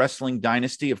Hart Wrestling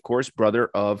dynasty, of course,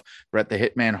 brother of Bret the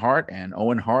Hitman Hart and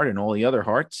Owen Hart and all the other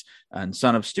Harts, and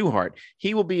son of Stu Hart.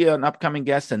 He will be an upcoming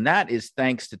guest, and that is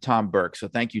thanks to Tom Burke. So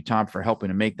thank you, Tom, for helping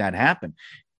to make that happen.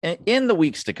 In the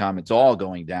weeks to come, it's all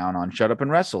going down on Shut Up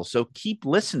and Wrestle. So keep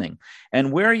listening.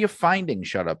 And where are you finding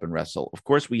Shut Up and Wrestle? Of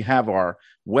course, we have our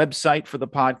website for the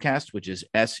podcast, which is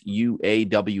suawpod.com.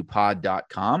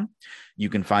 You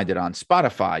can find it on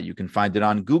Spotify. You can find it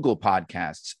on Google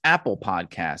Podcasts, Apple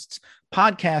Podcasts,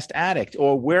 Podcast Addict,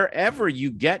 or wherever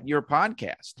you get your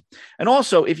podcast. And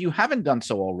also, if you haven't done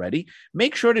so already,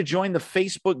 make sure to join the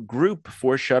Facebook group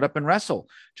for Shut Up and Wrestle.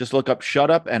 Just look up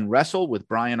Shut Up and Wrestle with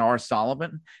Brian R.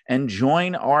 Solomon and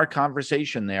join our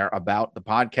conversation there about the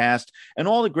podcast and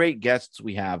all the great guests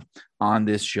we have on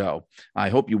this show. I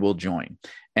hope you will join.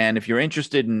 And if you're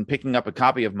interested in picking up a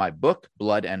copy of my book,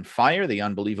 Blood and Fire, the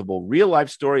unbelievable real-life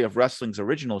story of wrestling's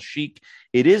original Sheik,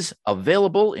 it is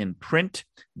available in print,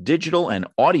 digital, and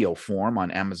audio form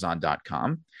on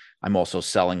Amazon.com. I'm also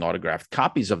selling autographed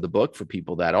copies of the book for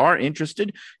people that are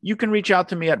interested. You can reach out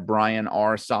to me at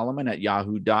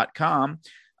brianrsolomon@yahoo.com.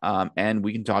 And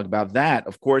we can talk about that.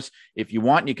 Of course, if you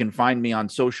want, you can find me on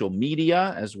social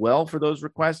media as well for those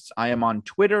requests. I am on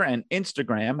Twitter and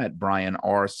Instagram at Brian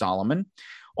R. Solomon.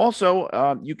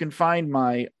 Also, you can find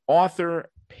my author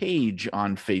page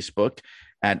on Facebook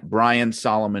at Brian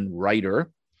Solomon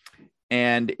Writer.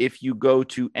 And if you go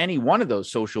to any one of those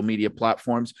social media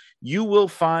platforms, you will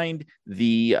find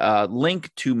the link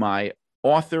to my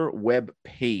author web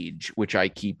page, which I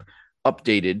keep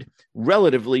updated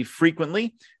relatively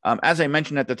frequently. As I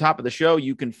mentioned at the top of the show,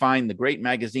 you can find the great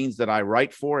magazines that I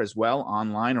write for as well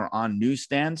online or on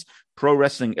newsstands. Pro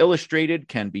Wrestling Illustrated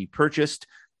can be purchased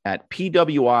at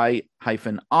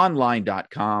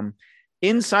pwi-online.com.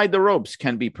 Inside the Ropes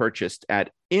can be purchased at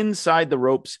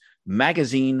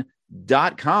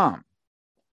InsideTheRopesMagazine.com.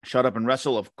 Shut Up and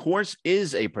Wrestle, of course,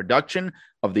 is a production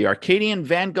of the Arcadian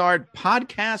Vanguard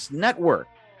Podcast Network.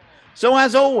 So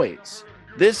as always,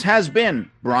 this has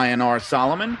been Brian R.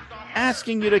 Solomon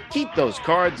asking you to keep those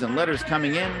cards and letters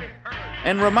coming in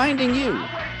and reminding you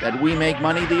that we make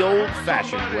money the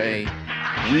old-fashioned way.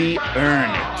 We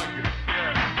earn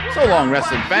it. So long,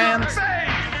 wrestling fans.